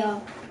Slayer.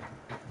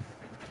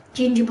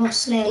 Ginger Boy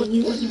Slayer,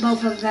 you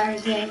both are very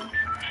good.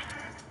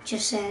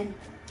 Just saying.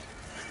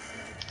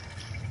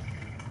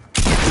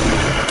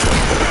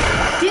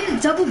 Do the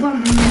double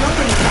bump and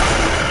nothing.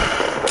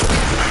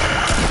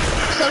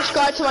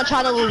 Subscribe to my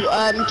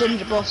channel,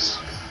 Ginger Boss.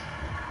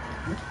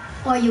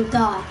 Or you'll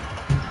die.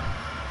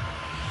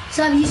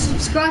 So if you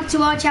subscribe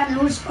to our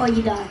channels or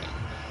you die.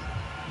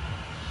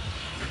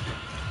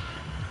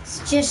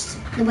 It's just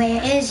the way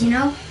it is, you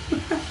know.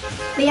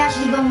 We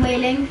actually gone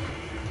whaling.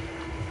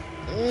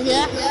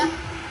 Yeah.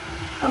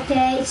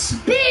 Okay,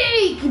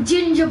 speak,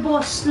 Ginger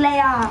Boy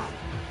Slayer.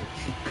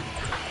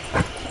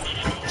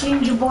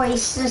 Ginger Boy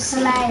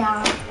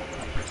Slayer.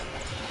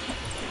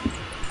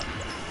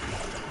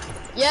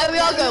 Yeah, we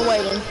are going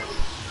whaling.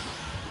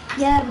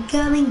 Yeah, we're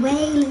going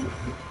whaling.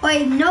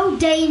 Wait, no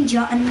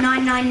danger and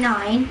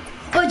 999.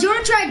 Oh, do you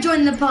want to try to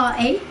join the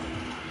party?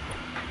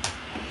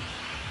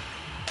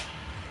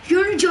 If you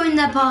want to join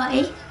the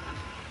party,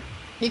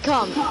 You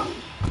can't.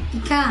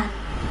 you can.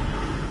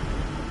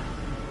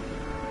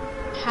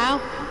 How?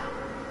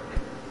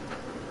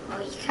 Oh,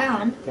 you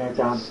can. Okay,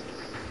 done.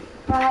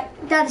 Right,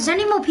 Dad, is there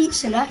any more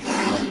pizza left?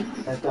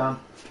 That's done.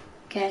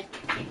 Okay.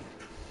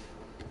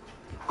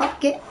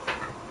 Okay.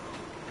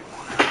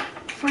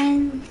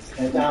 Friends.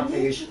 That's done,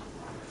 please.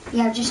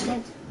 Yeah, I just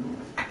did.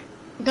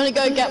 I'm gonna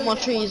go get more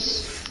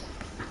trees.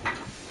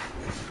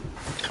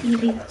 Your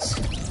boots.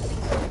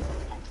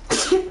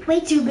 Way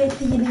too big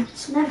for your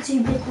boots. Not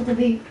too big for the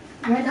boot.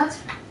 Right, Dad?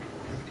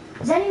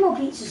 Is there any more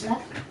pizzas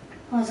left?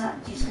 Or is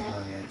that just there?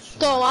 Oh, yeah, it's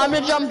So I'm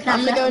gonna jump.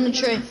 I'm gonna go in the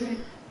tree.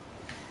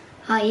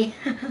 Hi.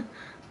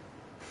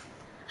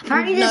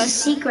 Apparently there's No. a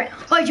secret.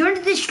 Oh, do you want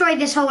to destroy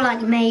this whole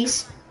like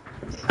maze?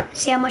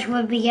 See how much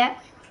wood we get?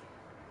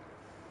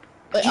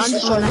 Wait, I'm Just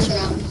just follow trying us to.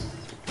 around.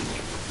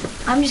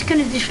 I'm just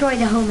gonna destroy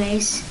the whole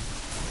maze.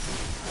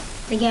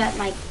 To get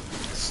like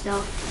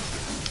stuff.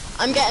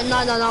 I'm getting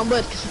 999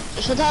 wood.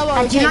 Should I tell you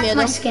why we Do you came like here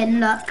my though? skin?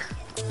 Look.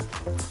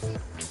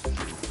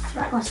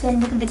 Like my skin.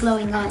 Look at the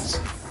glowing eyes.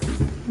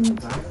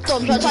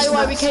 Tom, should I tell you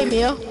why we came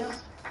here?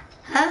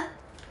 Huh?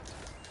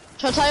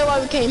 Should I tell you why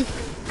we came?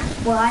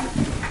 Why?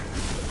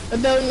 We're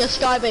building a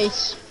sky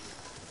base.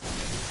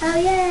 Oh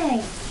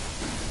yay!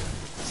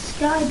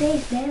 Sky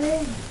base,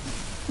 baby.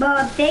 Well,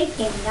 if they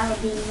came, that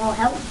would be more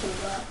helpful,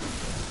 but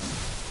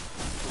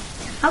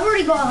I've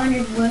already got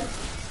 100 wood.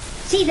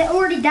 See, they're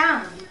already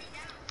down.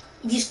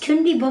 You just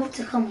couldn't be bothered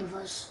to come with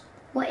us.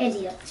 What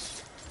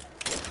idiots.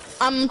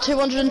 I'm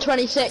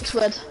 226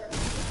 wood.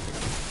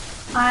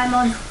 I'm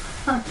on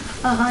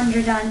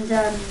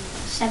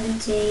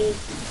 170,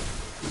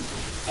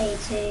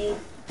 80.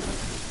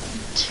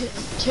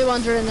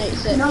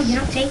 286. No, you're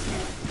not taking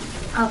it.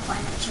 I'll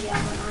find actually,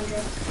 I'm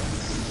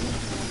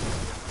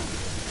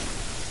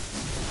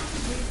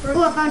 100.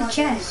 Oh, I found a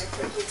chest.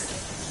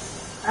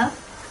 Huh?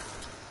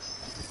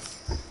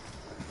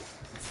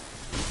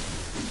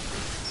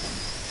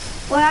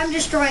 Well, I'm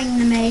destroying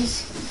the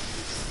maze.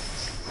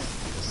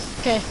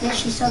 Okay.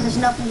 Literally, so there's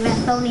nothing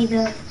left, only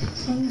the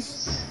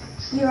things.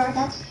 You alright,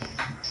 Dad?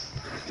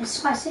 It's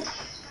spicy.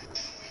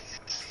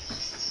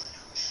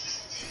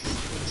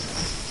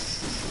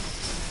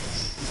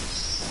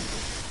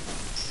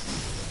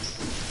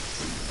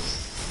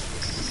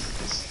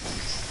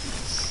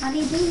 How do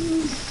you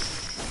do?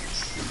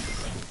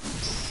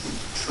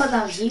 Thought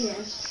that was you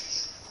then.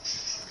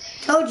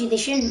 Told you they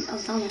shouldn't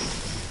have done it. I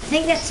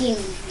think that's you,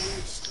 to be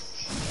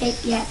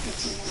honest. Yeah,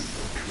 that's you.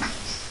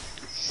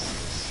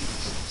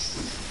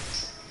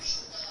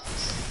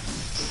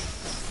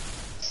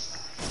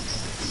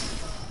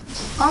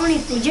 Only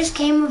if they just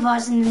came with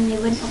us and then they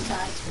wouldn't have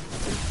died.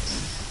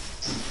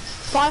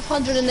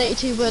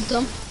 582 wood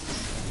done.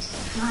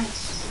 Nice.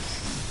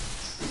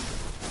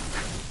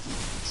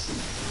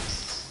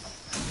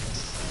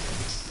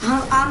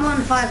 I'm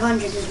on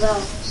 500 as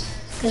well,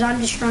 because I'm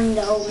destroying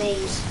the whole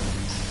maze.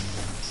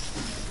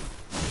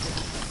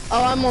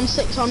 Oh, I'm on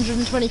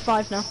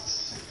 625 now.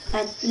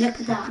 Look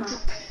at that map.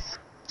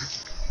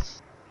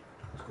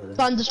 But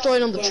I'm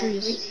destroying all the Yeah,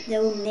 trees.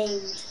 they're all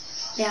named.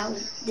 Yeah,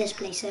 this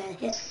place there.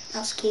 Yeah,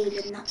 that's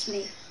Keelan, that's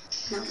me.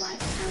 Not like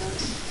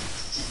arrows.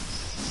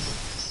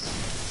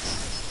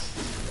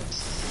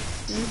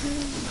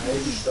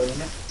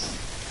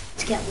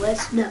 To get wood.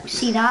 Look,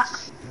 see that?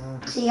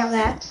 See up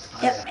there?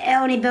 It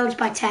only builds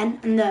by 10,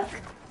 and look.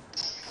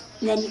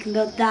 And then you can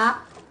build that.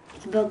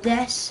 You can build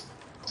this.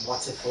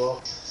 What's it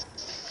for?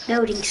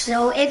 Building.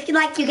 So if you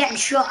like you're getting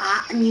shot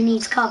at and you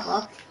need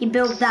cover, you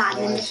build that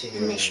and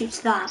then it shoots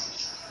that.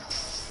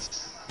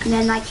 And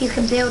then like you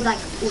can build like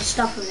all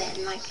stuff with it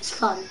and like it's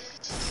fun.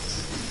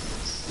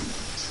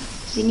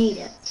 You need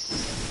it.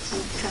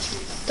 Trust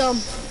me. Done.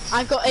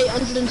 I've got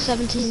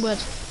 817 wood.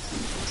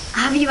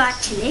 Have you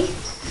actually?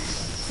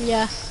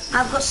 Yeah.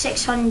 I've got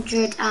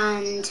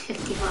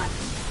 655.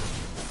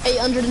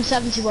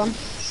 871.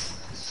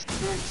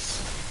 Nice.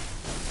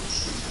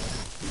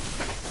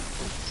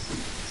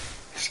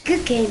 It's a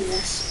good game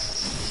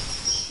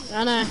this.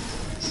 I know.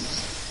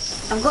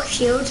 I've got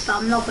shields but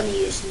I'm not going to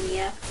use them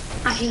yet.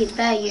 Actually it's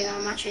better you,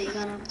 I'm actually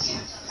gonna.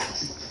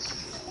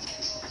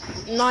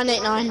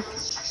 989.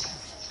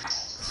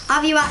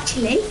 Have you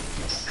actually?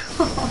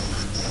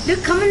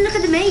 Look, come and look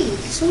at the maze.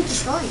 It's all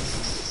destroyed.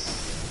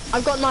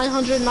 I've got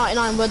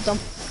 999 wood done.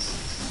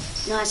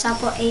 Nice, I've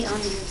got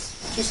 800.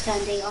 Just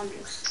turned 800.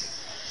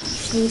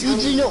 Just need You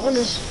do not want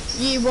to.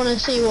 You want to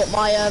see what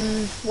my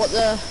what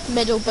the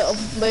middle bit of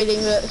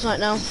building looks like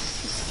now? Do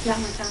you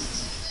like my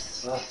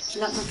character? What? Do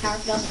you like my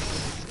character?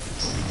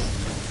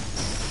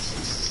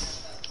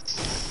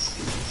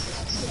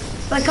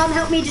 But come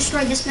help me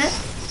destroy this bit.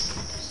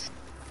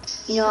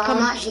 You know, I'm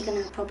actually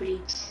gonna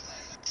probably.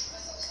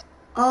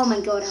 Oh my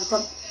god, I've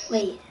got.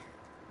 Wait.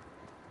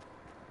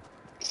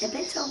 Is there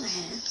bits over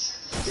here? No, I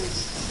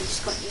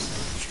just got this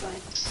bit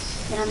destroyed.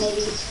 Then I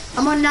maybe.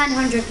 I'm on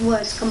 900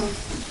 words, come on.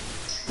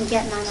 And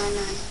get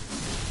 999.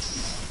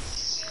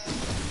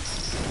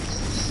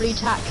 Blue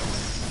tack.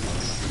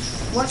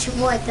 Watch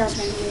what it does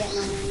when you get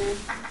 999.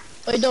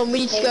 Wait, Dom, we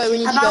need to go. We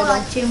need to go, About Dom.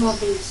 like 2 more of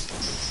these.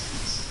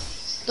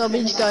 Dom, we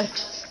need to go.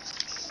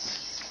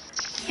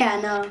 Yeah,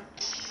 no.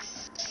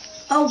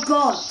 Oh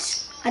god,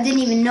 I didn't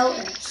even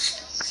notice.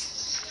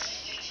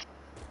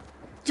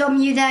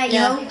 Dom, you there,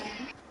 Yeah. yo?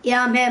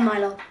 Yeah, I'm here,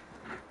 Milo.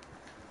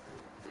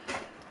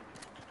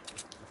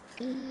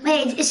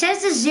 Wait, it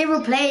says there's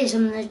 0 players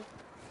in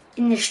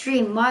the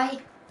stream. Why?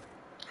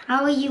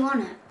 How are you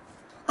on it?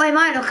 Wait,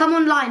 Milo, come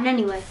online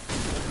anyway.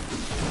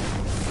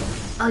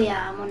 Oh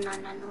yeah, I'm on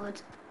 99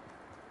 words.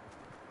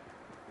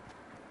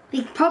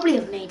 We probably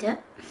have made it.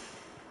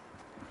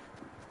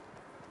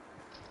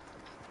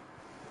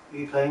 Who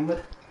are you playing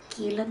with?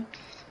 Keelan.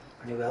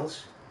 And who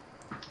else?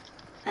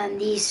 And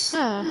these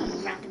Ah.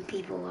 random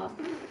people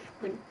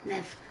wouldn't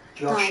have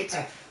Josh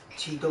died.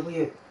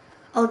 FTW.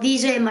 Oh,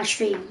 these are in my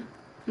stream.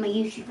 My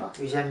YouTuber.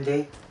 Who's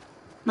MD?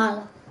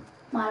 Milo.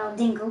 Milo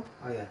Dingle.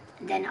 Oh yeah.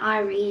 And then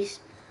Iris.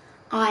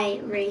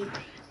 Irie.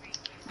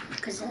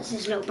 Because that's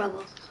his little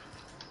brother.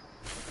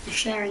 They're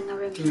sharing a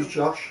room. Who's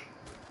Josh?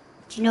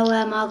 Do you know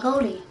our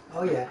goalie?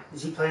 Oh yeah.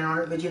 Is he playing on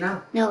it with you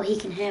now? No, he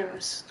can hear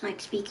us.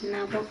 Like speaking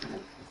now, both of them.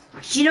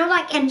 Do you know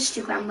like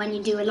Instagram when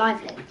you do a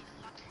live link?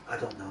 I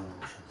don't know.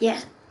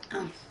 Yeah.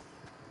 Oh.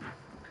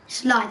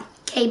 It's live.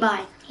 Okay,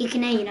 bye. He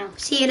can hear you now.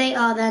 See you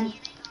later then.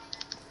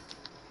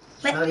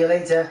 Smell you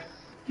later.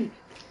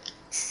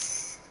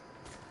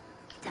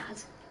 Dad.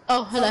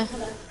 Oh, hello.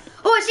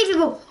 Oh, I see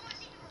people.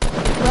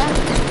 Where?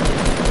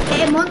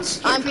 Hit him once.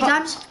 Hit him I'm 3 pro-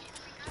 times.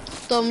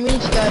 Dom, we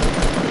need to go.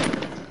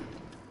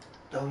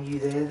 Don't you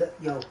there?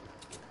 Yo.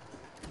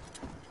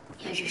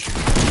 Yeah, just.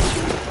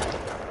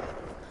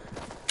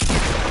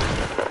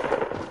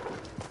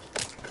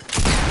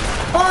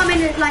 Oh, I'm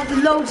in it, like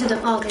loads of them.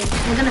 Oh, okay,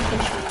 they're gonna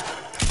finish me.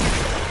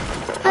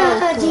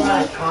 Alright,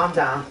 GG. calm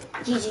down.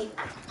 GG.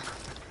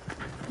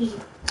 GG.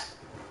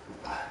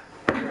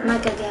 I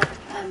might go get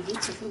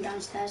pizza from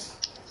downstairs.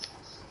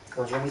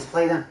 Go, do you want me to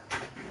play then?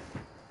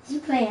 Is he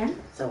playing?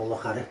 Let's have a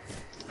look at it.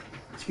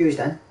 Excuse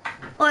then.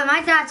 Oh,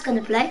 my dad's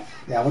gonna play.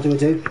 Yeah, what do I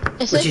do?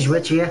 Is Which it? is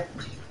which here?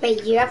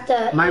 Wait, you have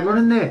to. Am I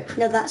running there?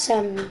 No, that's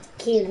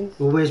Keelan.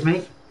 Well, where's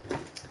me?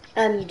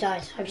 You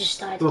died. I've just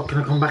died. Well, can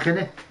I come back in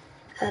it?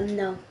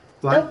 No.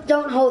 Why?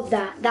 Don't hold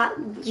that. That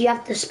you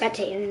have to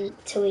spectate him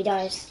until he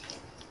dies.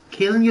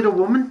 Keelan, you're a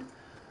woman?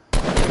 No,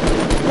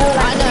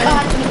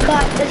 like you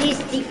can't, because he's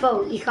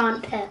default. You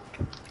can't pick.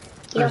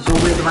 You, So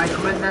where do I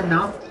come in then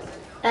now?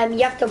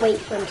 you have to wait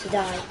for him to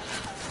die.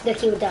 Look,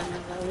 he'll die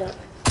now. Look,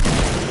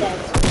 he's dead.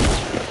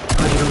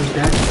 How do you know he's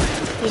dead?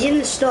 He's in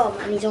the storm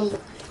and he's on the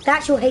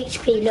actual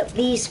HP. Look,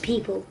 these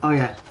people. Oh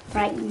yeah.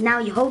 Right now,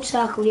 you hold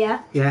circle,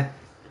 yeah. Yeah.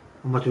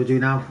 And what do I do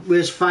now?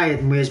 Where's fired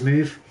and where's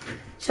move?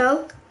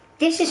 So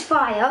this is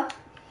fire.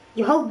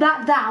 You hold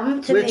that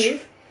down to Which?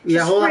 move.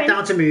 Yeah, hold that sprint.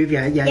 down to move.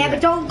 Yeah. Yeah, but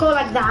don't go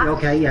like that.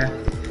 Okay, yeah.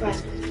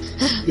 Right.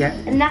 Yeah.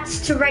 And that's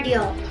to ready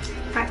up.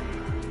 Right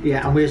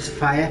Yeah, and where's the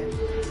fire?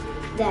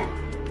 there.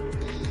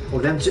 Oh,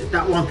 then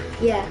that one.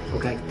 Yeah.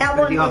 Okay. That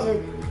one Ready up.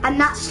 isn't. And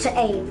that's to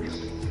aim.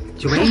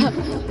 To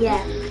aim?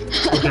 Yeah.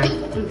 Okay.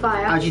 And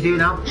fire. How do you do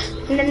now?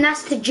 And then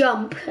that's to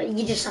jump.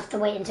 You just have to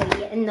wait until you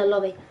get in the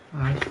lobby.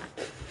 Alright.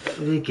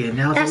 Again,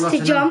 now That's a lot to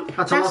to jump. Know.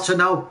 That's a lot to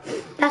know.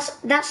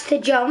 That's to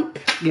jump.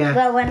 Yeah.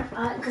 Well, when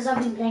because I've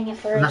been playing it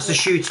for. And that's the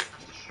ages. shoot.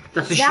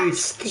 That's the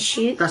That's shoot. to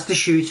shoot. That's the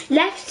shoot.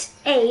 Left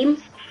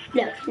aim.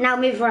 Look, now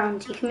move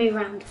around. You can move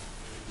around.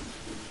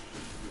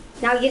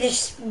 Now you're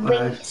just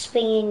Alright.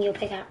 swinging your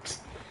pickaxe.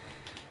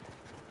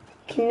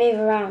 You can move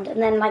around,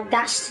 and then like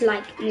that's to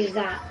like move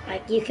that.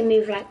 Like you can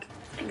move like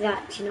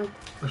that, you know.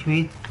 What do you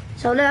mean?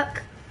 So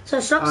look. So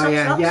stop, Oh stop,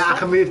 yeah, stop. yeah. stop. I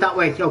can move that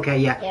way. Okay,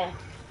 yeah. Yeah.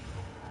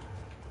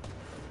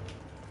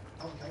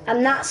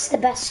 And that's the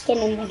best skin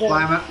in the game.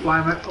 Why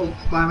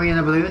am I in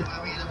a balloon?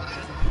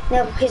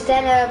 No, because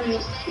then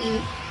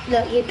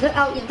look, you put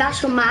out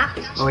that's your map.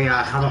 Oh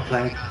yeah, I cannot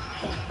play.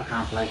 I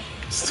can't play.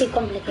 It's too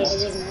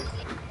complicated, isn't it?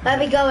 Where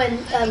we going,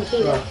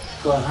 Kilo?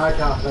 Go on, I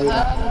can't play.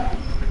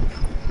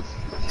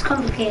 It's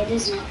complicated,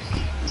 isn't it?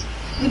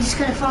 We're just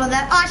gonna follow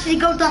that. Oh, actually,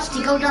 go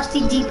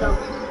Dusty Depot.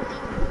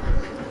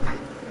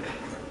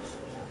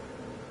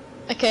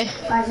 Okay.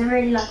 Guys, I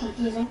really like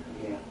confusing.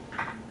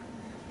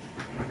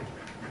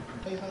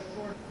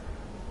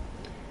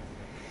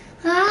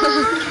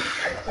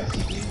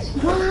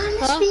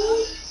 Wanna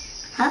speak?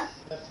 Huh?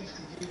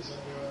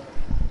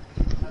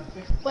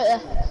 Wait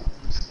there.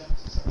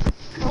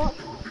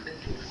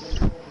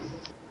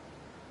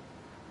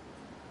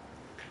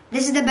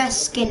 This is the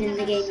best skin in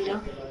the game, you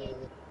know.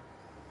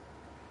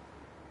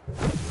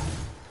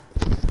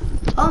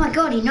 Oh my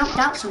god, he knocked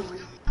out someone.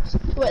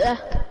 Wait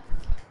there.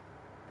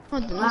 I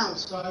don't know.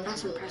 Wow,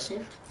 that's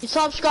impressive. You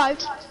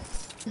subscribed?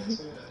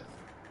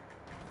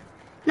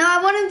 No,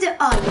 I want him to.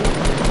 Oh,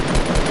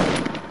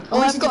 yeah.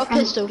 Oh, I I've got a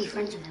pistol. Be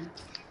friends with him.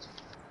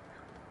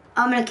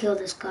 I'm gonna kill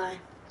this guy.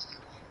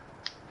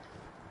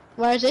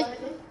 Where is he?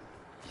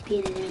 He's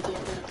being an idiot.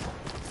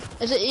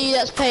 Look. Is it you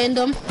that's paying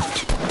them?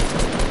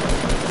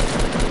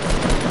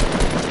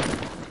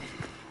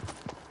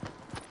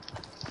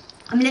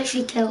 I'm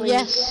literally killing the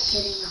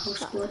whole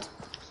squad.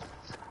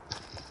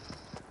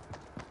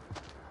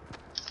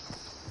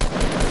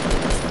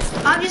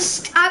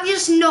 I've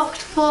just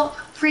knocked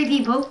 3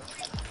 people.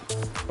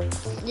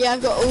 Yeah,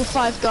 I've got all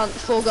 5 guns.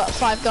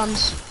 5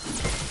 guns.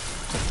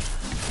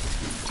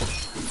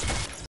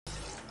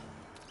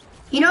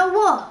 You know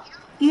what?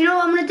 You know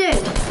what I'm gonna do?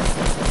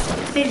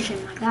 Finish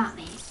him like that,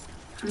 mate.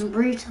 I'm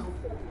brutal.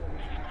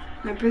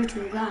 I'm a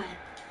brutal guy.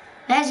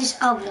 There's this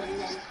other one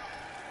then.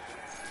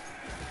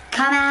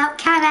 Come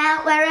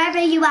out, wherever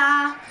you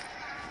are.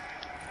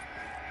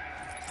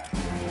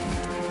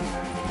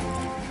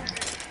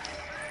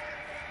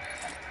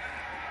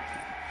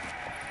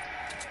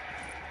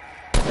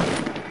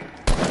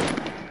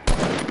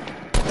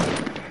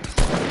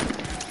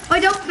 Oh,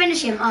 don't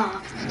finish him.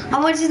 Oh, I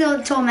wanted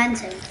to torment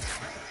him.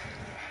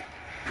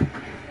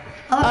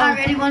 Oh, I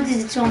really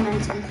wanted to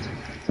torment him.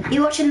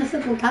 You watching the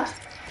football cast?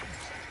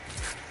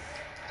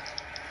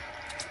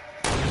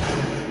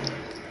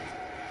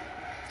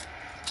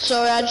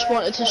 sorry, I just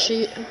wanted to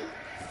shoot.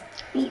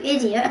 You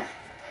idiot.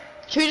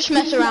 Should we just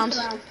mess around?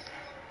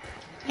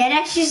 Yeah,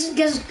 that's just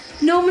because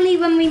normally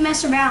when we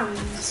mess around,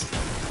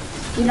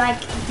 we like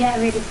get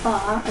really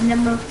far, and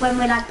then when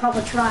we're like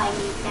proper trying,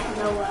 we get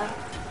nowhere.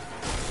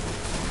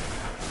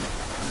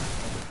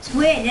 It's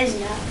weird,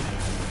 isn't it?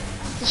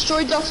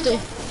 Destroy Dusty.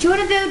 Do you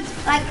want to build,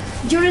 like,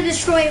 do you want to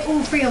destroy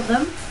all 3 of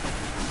them?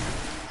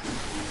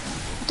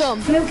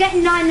 Done. We'll get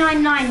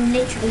 999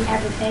 literally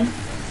everything.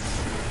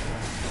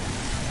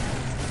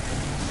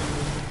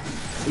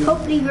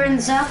 Hopefully we're in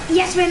the circle.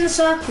 Yes, we're in the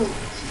circle.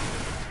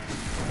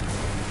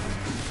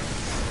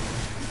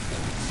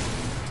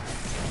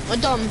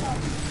 We're done.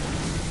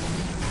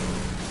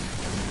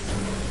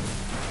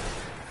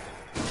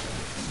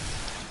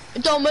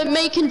 We're done. We're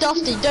making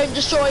Dusty. Don't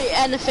destroy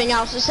anything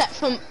else except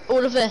from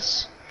all of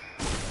this.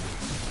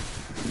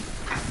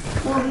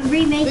 Well, we're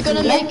remaking We're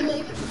gonna it.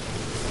 make.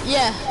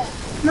 Yeah.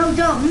 No,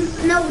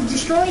 don't. No,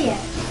 destroy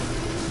it.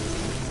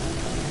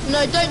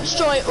 No, don't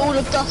destroy all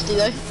of Dusty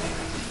though.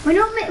 We're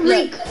not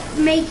Look.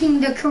 making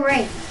the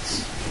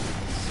crates.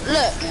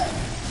 Look.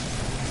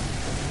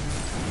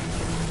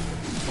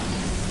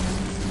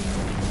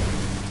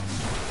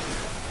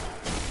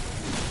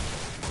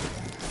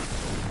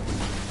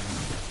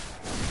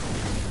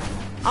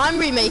 I'm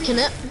remaking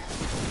it.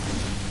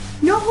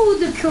 Not all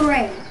the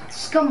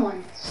crates. Come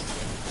on.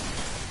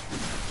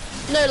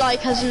 No,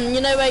 like, as in,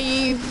 you know where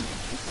you...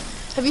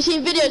 Have you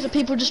seen videos of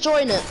people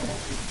destroying it?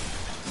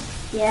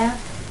 Yeah.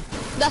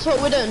 That's what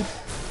we're doing.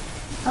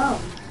 Oh.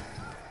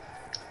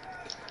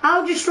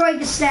 I'll destroy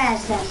the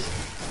stairs then.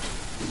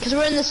 Because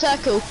we're in the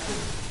circle.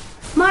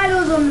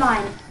 Milo's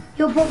online.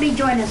 He'll probably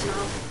join us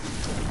now.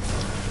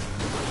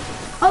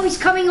 Oh, he's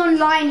coming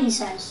online, he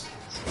says.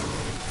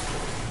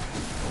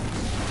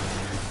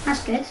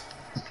 That's good.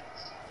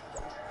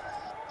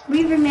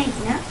 We're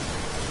remaking it.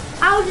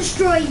 I'll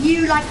destroy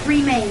you like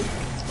remake.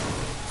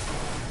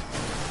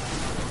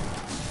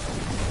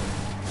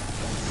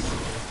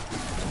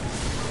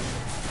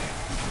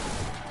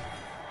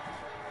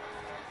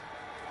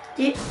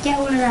 Get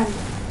all of them.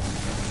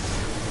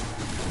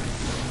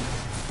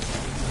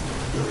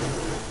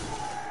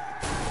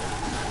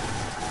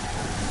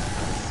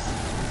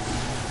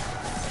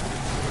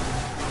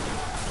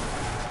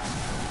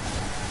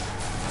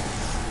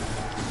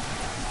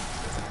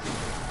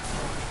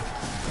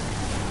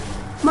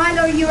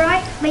 Milo, are you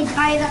right? Maybe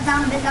tie that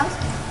down a bit though.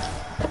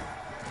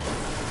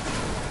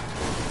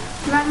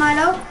 You right,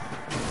 Milo?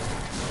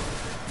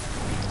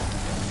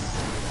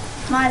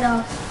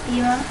 Milo, are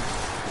you right?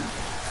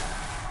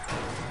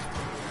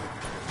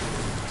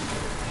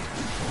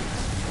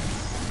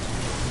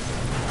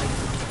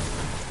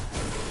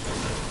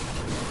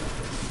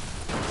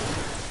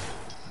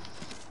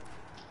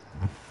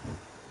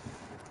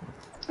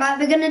 Right,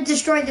 we're gonna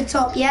destroy the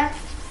top, yeah?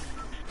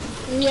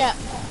 Yeah.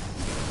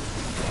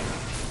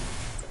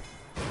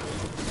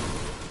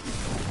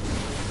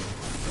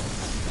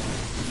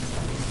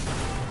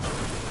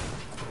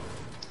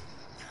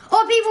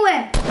 Oh, people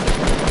here!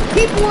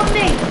 People want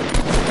me!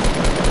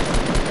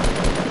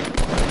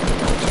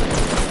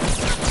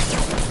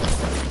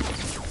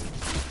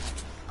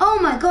 Oh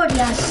my god,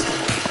 yes!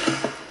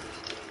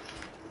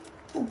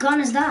 What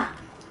gun is that?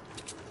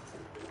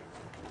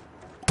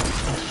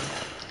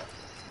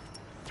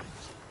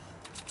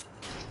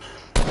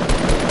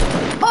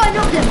 Oh, I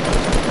knocked him!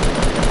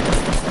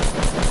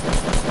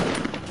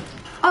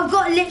 I've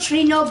got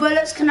literally no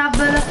bullets. Can I have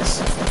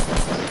bullets?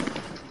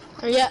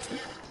 Yeah.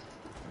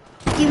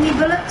 Give me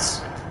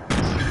bullets.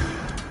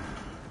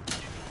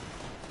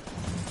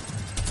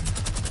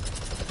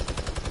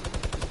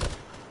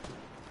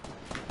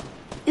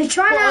 He's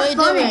trying to have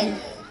fun in.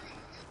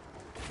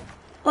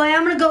 Oh, yeah,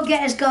 I'm gonna go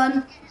get his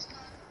gun.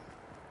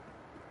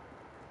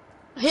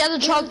 He has a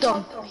chug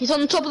gun. He's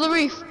on the top of the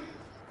roof.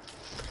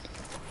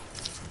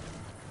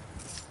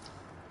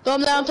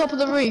 Dom, there on top of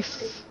the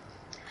roof.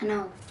 I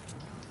know.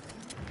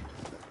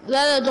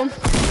 There, Dom.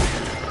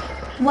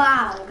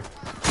 Wow.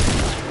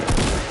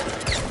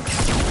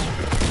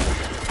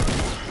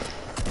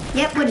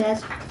 Yep, we're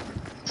dead.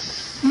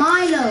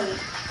 Milo.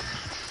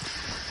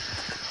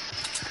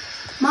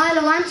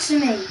 Milo, answer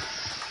me.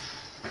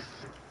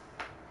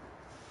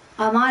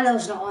 Oh,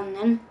 Milo's not on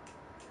then.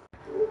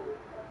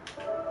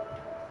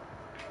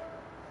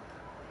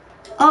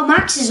 Oh,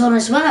 Max is on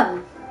as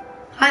well.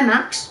 Hi,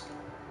 Max.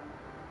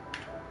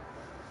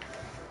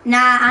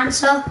 Nah,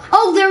 answer.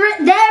 Oh, they're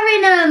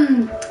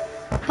in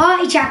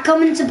party chat.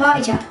 Come into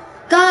party chat,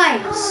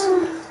 guys.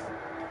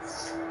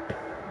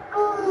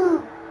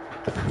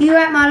 You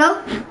right,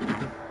 Milo?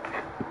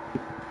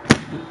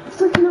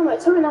 Freaking hell,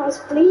 it's something I was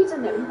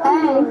bleeding in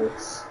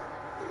veins.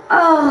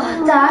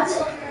 Oh, Dad.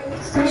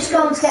 I'm just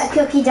going to get a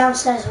cookie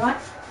downstairs, right?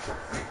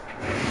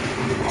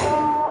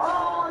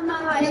 Oh no,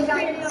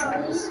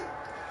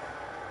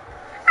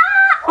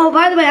 Oh,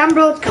 by the way, I'm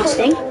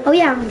broadcasting. Oh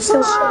yeah, I'm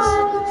still.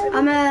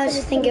 I'm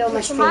just thinking on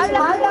my stream.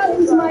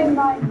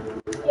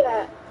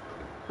 Yeah.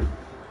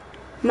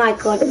 My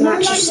God,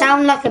 Max, you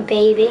sound like a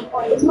baby.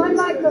 Is my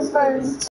microphone